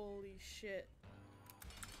 Holy shit.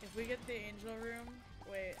 If we get the angel room...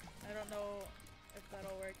 Wait, I don't know if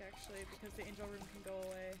that'll work actually, because the angel room can go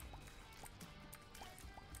away.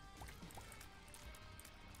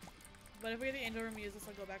 But if we get the angel room use this,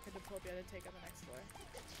 I'll go back to Diplopia to take on the next floor.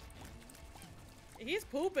 He's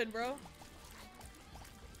pooping, bro.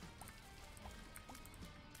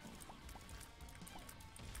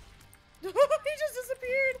 He just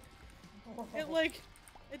disappeared!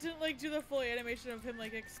 It didn't like do the full animation of him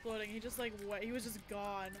like exploding. He just like what? He was just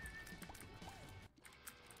gone.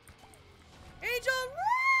 Angel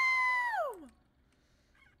room!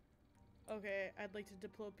 Okay, I'd like to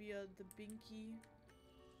Diplopia the Binky.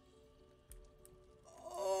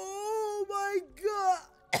 Oh my god!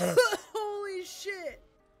 Holy shit!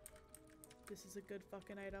 This is a good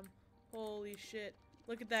fucking item. Holy shit.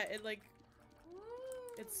 Look at that. It like...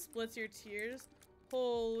 It splits your tears.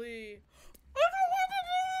 Holy...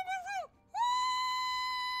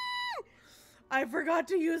 I forgot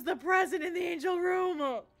to use the present in the angel room!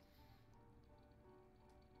 Oh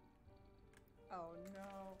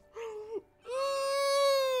no.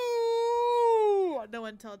 No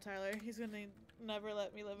one tell Tyler. He's gonna never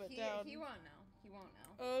let me live it down. He won't know. He won't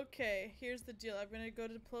know. Okay, here's the deal. I'm gonna go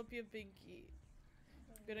to Diplopia Binky.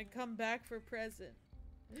 I'm gonna come back for present.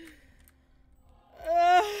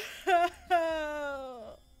 What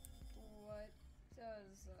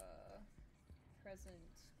does present?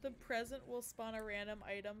 The present will spawn a random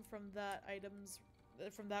item from that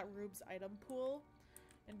room's item pool.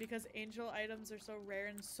 And because angel items are so rare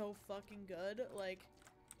and so fucking good, like,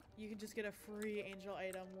 you can just get a free angel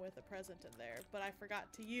item with a present in there. But I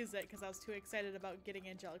forgot to use it because I was too excited about getting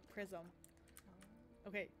Angelic Prism.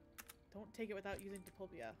 Okay, don't take it without using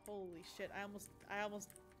Diplopia. Holy shit, I almost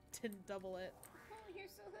didn't double it. Oh, you're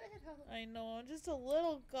so little. I know, I'm just a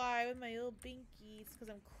little guy with my little binkies because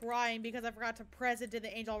I'm crying because I forgot to present in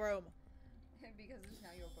the angel room. Because it's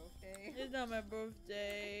now your birthday. It's not my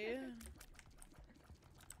birthday.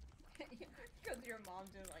 Because your mom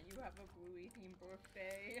didn't let you have a Bluey themed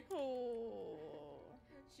birthday. Oh.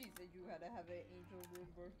 She said you had to have an angel room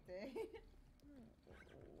birthday.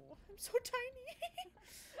 Oh, I'm so tiny.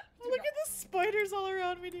 Oh, look at the spiders all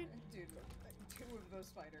around me, dude. Dude, two of those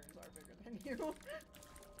spiders are bigger than you.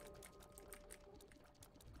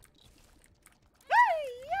 Hey,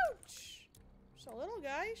 ouch! Just a little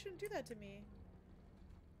guy. You shouldn't do that to me.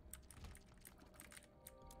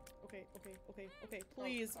 Okay, okay, okay, okay.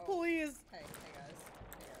 Please, oh. please. Hey guys.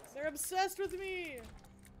 Hey guys. They're obsessed with me. They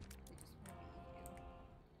just want to eat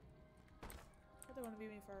you. They want to be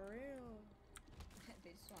me for real.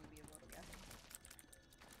 They just want to be a little guy.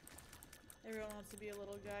 Everyone wants to be a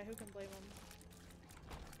little guy. Who can blame them?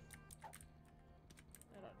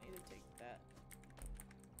 I don't need to take that.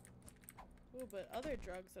 Ooh, but other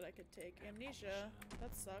drugs that I could take. Amnesia.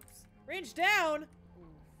 That sucks. Range down!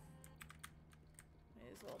 May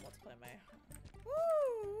as well multiply my...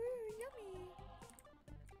 Ooh, yummy!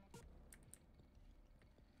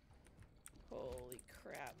 Holy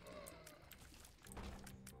crap.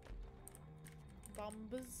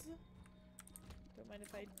 Bombs. Don't mind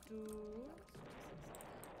if I do.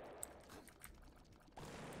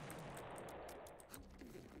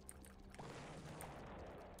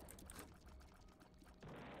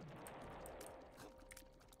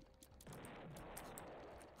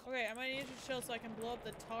 Okay, I might need to chill so I can blow up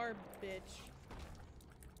the tar bitch.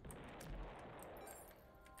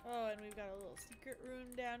 Oh, and we've got a little secret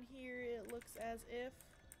room down here, it looks as if.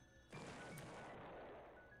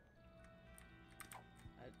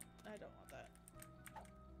 I don't want that.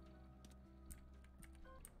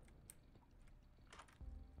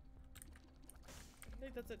 I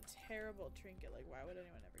think that's a terrible trinket. Like, why would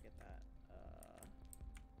anyone ever get that? I'm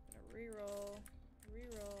gonna reroll,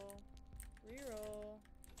 reroll, reroll.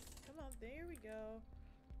 Come on, there we go.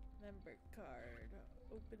 Member card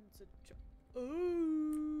opens a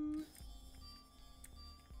ooh.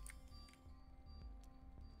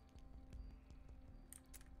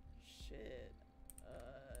 Shit.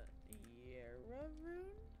 Yera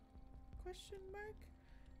rune? Question mark?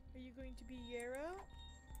 Are you going to be Yera?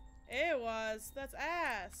 It was. That's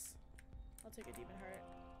ass. I'll take a demon heart.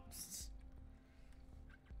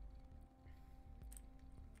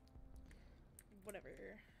 Whatever.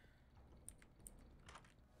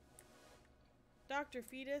 Dr.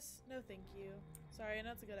 Fetus? No thank you. Sorry, I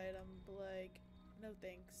know it's a good item, but like, no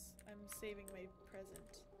thanks. I'm saving my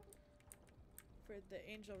present for the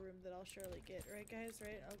angel room that I'll surely get. Right, guys?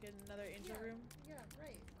 Right? I'll get another angel room? Yeah,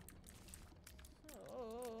 right.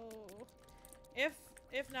 Oh.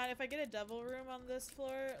 If not, if I get a devil room on this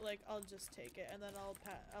floor, like, I'll just take it, and then I'll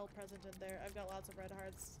present it there. I've got lots of red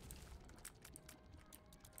hearts.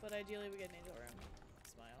 But ideally we get an angel room.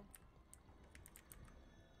 Smile.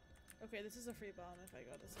 Okay, this is a free bomb if I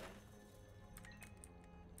go this way.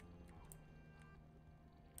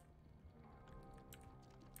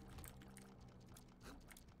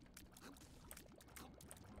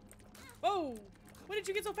 Whoa! When did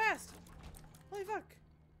you get so fast? Holy fuck!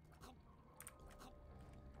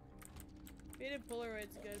 Faded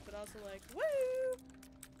Polaroid's good, but also like, woo!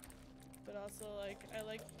 But also like, I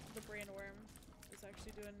like the brain worm. It's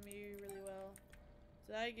actually doing me really well.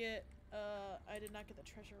 So I get, I did not get the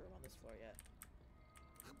treasure room on this floor yet.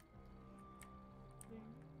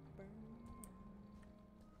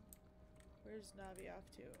 Where's Navi off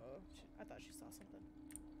to? Oh, I thought she saw something.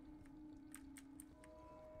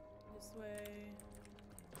 This way.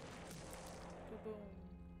 Boom.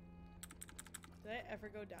 Did I ever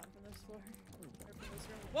go down from this floor? Or from this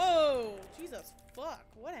room? Whoa! Jesus fuck!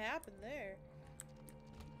 What happened there?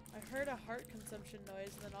 I heard a heart consumption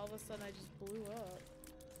noise and then all of a sudden I just blew up.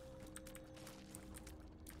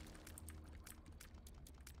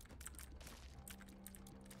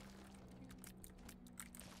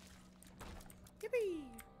 Yippee!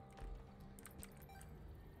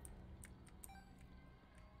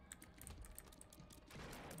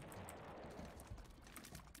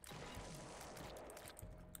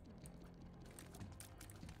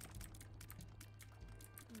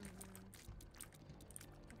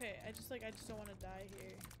 Okay, I just don't want to die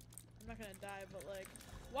here. I'm not gonna die, but like,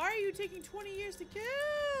 why are you taking 20 years to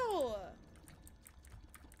kill?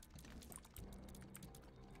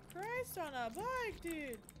 Christ on a bike,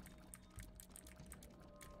 dude.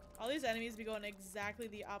 All these enemies be going exactly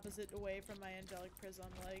the opposite way from my angelic prism.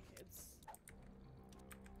 Like, it's...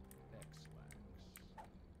 X-Lax.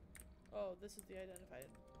 Oh, this is the unidentified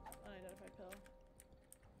pill.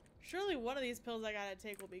 Surely one of these pills I gotta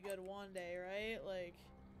take will be good one day, right? Like,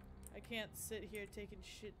 I can't sit here taking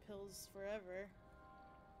shit pills forever.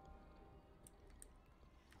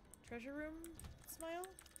 Treasure room smile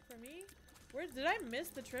for me? Where did I miss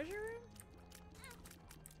the treasure room?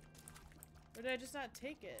 Or did I just not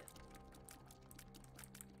take it?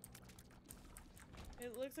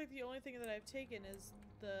 It looks like the only thing that I've taken is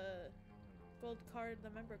the gold card, the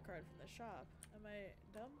member card from the shop. Am I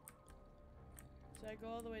dumb? Should I go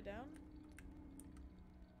all the way down?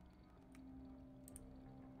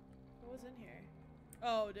 What was in here?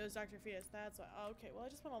 Oh, it was Dr. Fias. That's why. Oh, okay, well I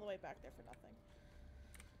just went all the way back there for nothing.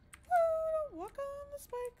 Woo! Walk on the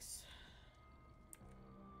spikes.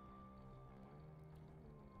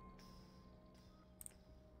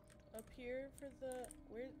 Up here for the...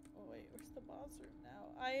 Oh wait, where's the boss room now?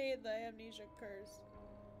 I hate the amnesia curse.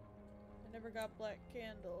 I never got Black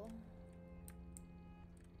Candle.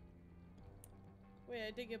 Wait,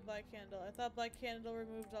 I did get Black Candle. I thought Black Candle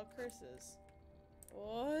removed all curses.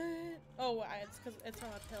 What? Oh, it's because it's from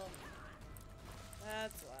a pill.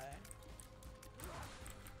 That's why.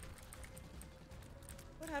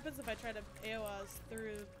 What happens if I try to AoS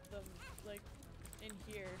through them, like, in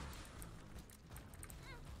here?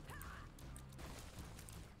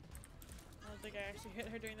 I don't think I actually hit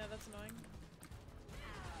her doing that. That's annoying.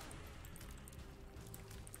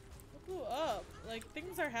 What blew up? Like,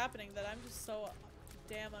 things are happening that I'm just so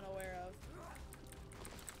damn unaware of.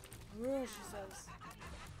 Ooh, she says.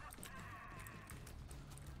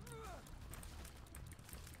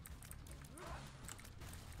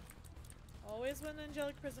 Always when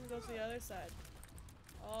Angelic Prism goes to the other side.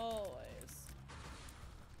 Always.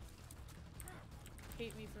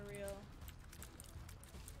 Hate me for real.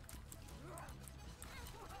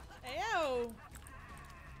 Ayo!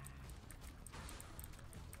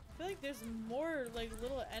 I feel like there's more like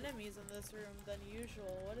little enemies in this room than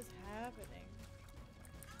usual. What is happening?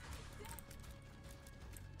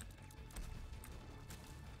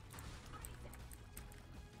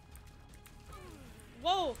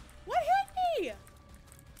 Whoa! What hit me?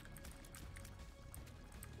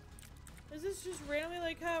 Is this just randomly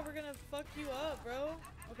like, huh, we're gonna fuck you up, bro?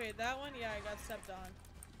 Okay, that one, yeah, I got stepped on.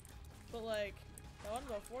 But like, the one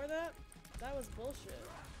before that? That was bullshit.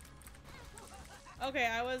 Okay,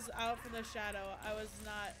 I was out from the shadow. I was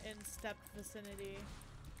not in step vicinity.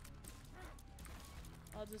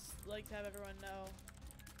 I'll just like to have everyone know.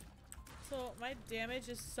 So my damage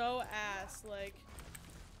is so ass, like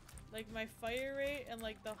my fire rate and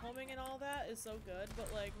like the homing and all that is so good,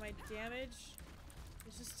 but like my damage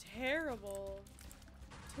is just terrible.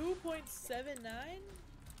 2.79?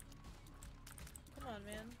 Come on,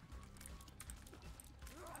 man.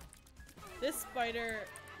 This spider.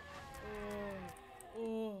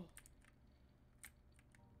 Oh.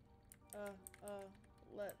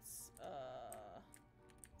 Let's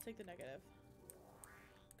take the negative.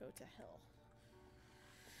 Go to hell.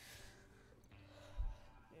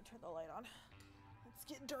 Let me turn the light on. It's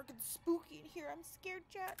getting dark and spooky in here. I'm scared,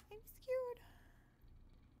 chat. I'm scared.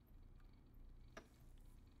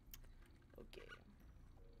 Okay.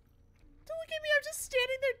 Don't look at me. I'm just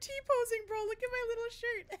standing there T-posing, bro. Look at my little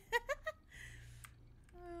shirt.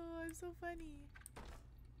 Oh, I'm so funny.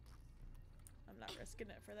 I'm not risking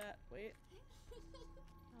it for that. Wait.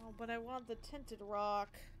 Oh, but I want the tinted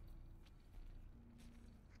rock.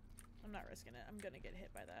 I'm not risking it. I'm gonna get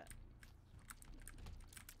hit by that.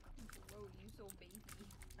 Bro, you so baby.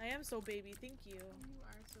 I am so baby. Thank you. You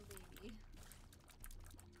are so baby.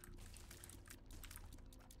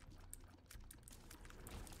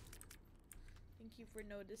 Thank you for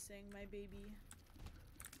noticing my baby.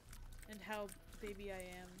 And how baby I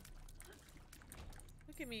am.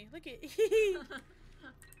 Look at me. Look at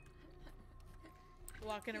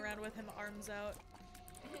walking around with him arms out.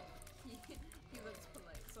 He looks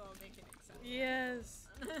polite, so all making sense. Yes.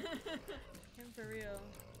 Him for real.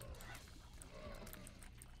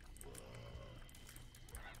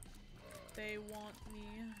 They want me.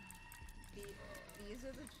 These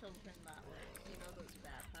are the children that those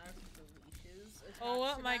backpacks with the leashes attached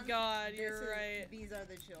Oh to my them? god, This you're is- right. These are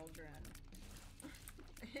the children.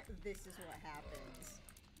 This is what happens.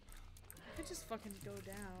 I could just fucking go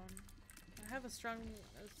down. I have a stronger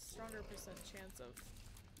percent chance of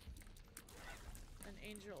an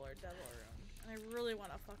angel or devil room. And I really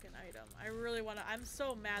want a fucking item. I really want to. I'm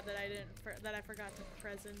so mad that I forgot to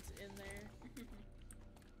present in there.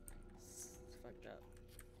 It's fucked up.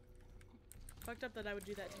 Fucked up that I would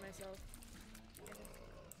do that to myself.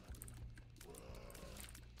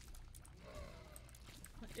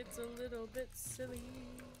 It's a little bit silly.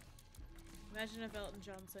 Imagine if Elton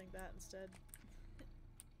John sang that instead.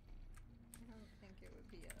 I don't think it would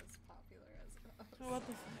be as popular as us. Oh, what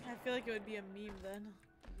the fuck? I feel like it would be a meme then.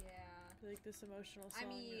 Yeah. Like this emotional song. I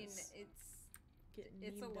mean, is getting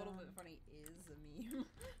it's a memed little on. bit funny. Is a meme.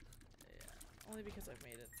 Yeah, only because I've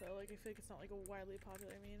made it. So like, I feel like it's not like a widely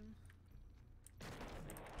popular meme.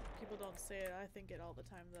 People don't say it. I think it all the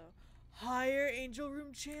time though. Higher angel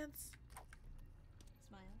room chance.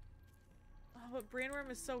 Smile. Oh, but Brainworm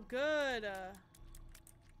is so good.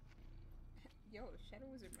 Yo, Shadow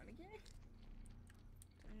Wizard Renegade?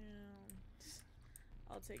 Damn.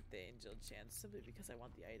 I'll take the angel chance simply because I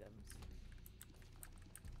want the items.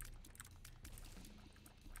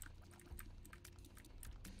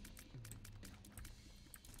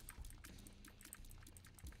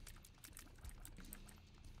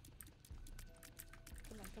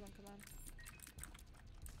 Come on, come on, come on.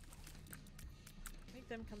 Make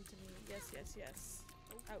them come to me. Yes, yes, yes.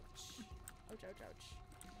 Ouch. Ouch, ouch, ouch.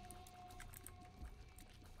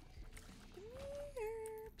 Come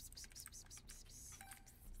here. Psst, psst, psst, psst, psst, psst.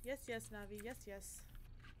 Yes, yes, Navi. Yes, yes.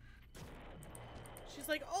 She's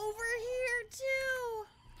like, over here, too!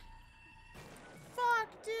 Fuck,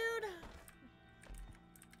 dude!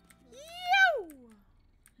 Yo!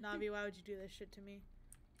 Navi, why would you do this shit to me?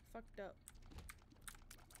 Fucked up.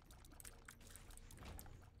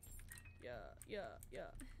 Yeah, yeah,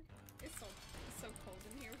 yeah. It's so cold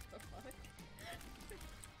in here. What the fuck?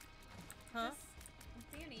 Huh? Just,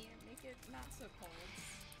 Danny, make it not so cold.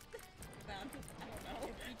 Then, I don't know.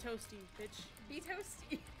 Be toasty, bitch. Be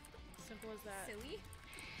toasty. Simple as that. Silly.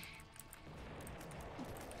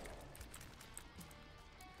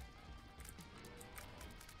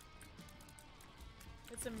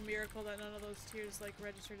 It's a miracle that none of those tears like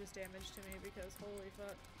registered as damage to me because holy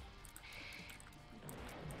fuck.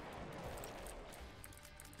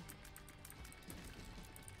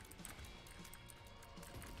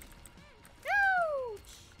 Ouch!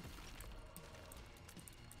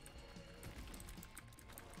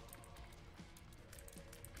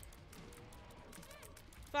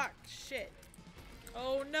 Fuck, shit.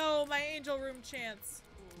 Oh no, my angel room chance.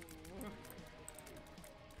 Ooh.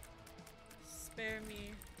 Spare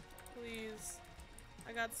me, please.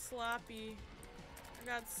 I got sloppy. I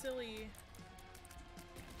got silly.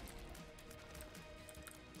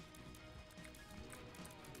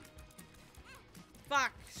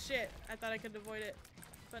 Fuck, shit. I thought I could avoid it,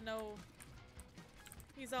 but no.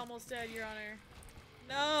 He's almost dead, Your Honor.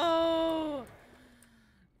 No!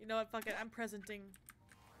 You know what, fuck it. I'm presenting.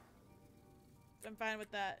 I'm fine with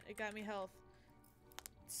that. It got me health.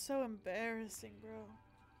 It's so embarrassing, bro.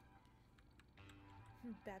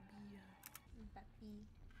 Babby. Bappy.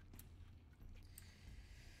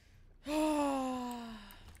 Bro,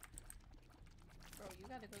 you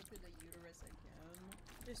gotta go through the uterus again.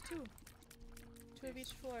 There's two. Two of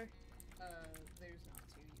each floor. There's not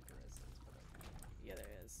two uteruses, but okay. Yeah, there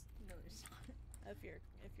is. No, there's not. If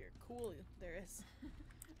you're cool, there is.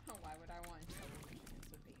 Oh, why would I want television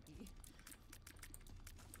as a baby?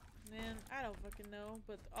 Man, I don't fucking know,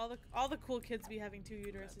 but all the cool kids be having two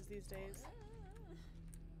uteruses these days.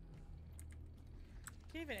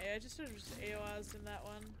 Can't even I just should've just AOS'd in that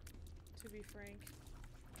one, to be frank.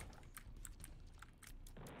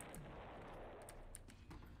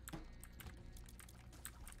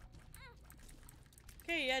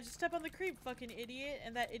 Okay, yeah, just step on the creep, fucking idiot.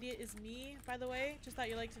 And that idiot is me, by the way. Just thought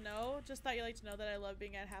you'd like to know. Just thought you'd like to know that I love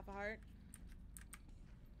being at half a heart.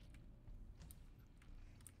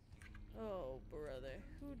 Oh, brother.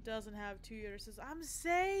 Who doesn't have two uteruses? I'm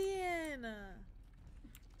saying!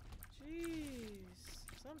 Jeez.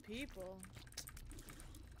 Some people.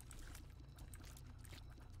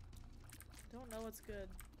 Don't know what's good.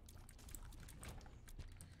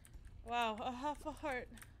 Wow, a half a heart.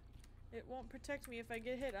 It won't protect me if I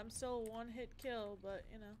get hit. I'm still a one-hit kill, but,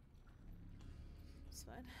 you know. It's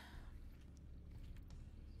fine.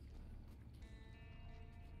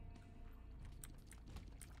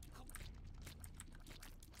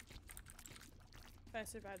 If I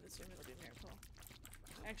survive this room, it'll be a miracle.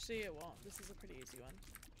 Actually, it won't. This is a pretty easy one.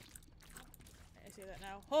 I say that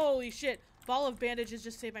now. Holy shit! Ball of bandages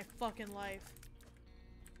just saved my fucking life.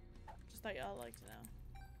 Just thought y'all like to know.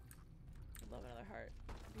 I'd love another heart.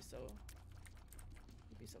 It'd be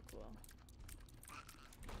so cool.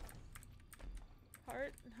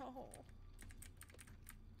 Heart? No.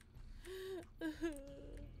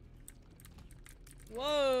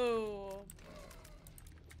 Whoa!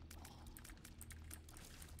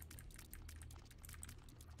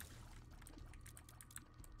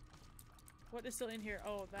 What is still in here?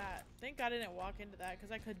 Oh, that. Thank God I didn't walk into that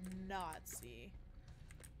because I could not see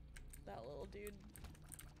that little dude.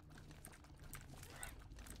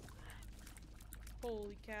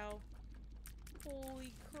 Holy cow.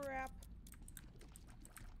 Holy crap.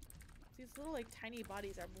 These little like tiny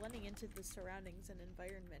bodies are blending into the surroundings and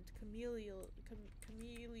environment,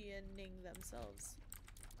 chameleoning themselves.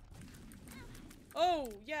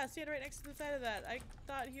 Oh, yeah, stand right next to the side of that. I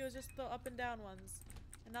thought he was just the up and down ones.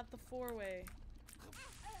 And not the four-way.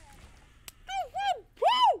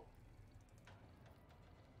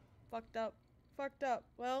 Fucked up. Fucked up.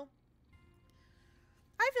 Well,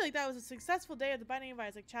 I feel like that was a successful day of the Binding of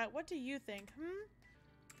Isaac, chat. What do you think?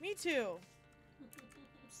 Me too.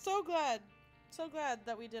 So glad. So glad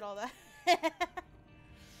that we did all that.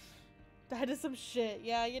 Died to some shit.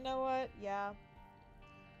 Yeah, you know what? Yeah.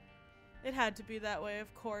 It had to be that way,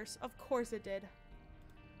 of course. Of course it did.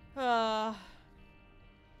 Well,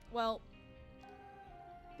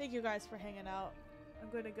 thank you guys for hanging out. I'm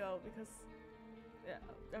going to go because yeah,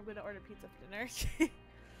 I'm going to order pizza for dinner.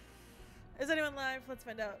 Is anyone live? Let's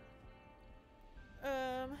find out.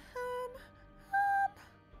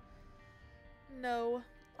 No.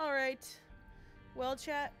 All right. Well,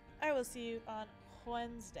 chat, I will see you on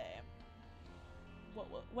Wednesday.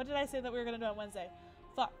 What did I say that we were going to do on Wednesday?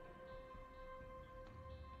 Fuck.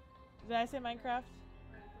 Did I say Minecraft?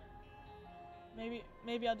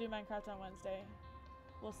 Maybe I'll do Minecraft on Wednesday.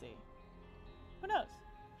 We'll see. Who knows?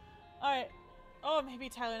 Alright. Oh, maybe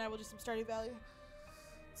Tyler and I will do some Stardew Valley.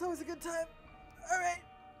 It's always a good time. Alright.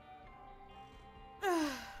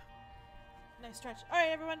 Nice stretch. Alright,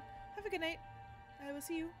 everyone. Have a good night. I will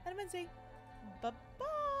see you on Wednesday. Bye-bye.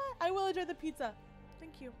 I will enjoy the pizza.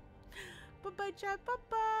 Thank you. Bye-bye, chat.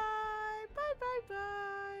 Bye-bye.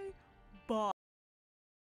 Bye-bye-bye.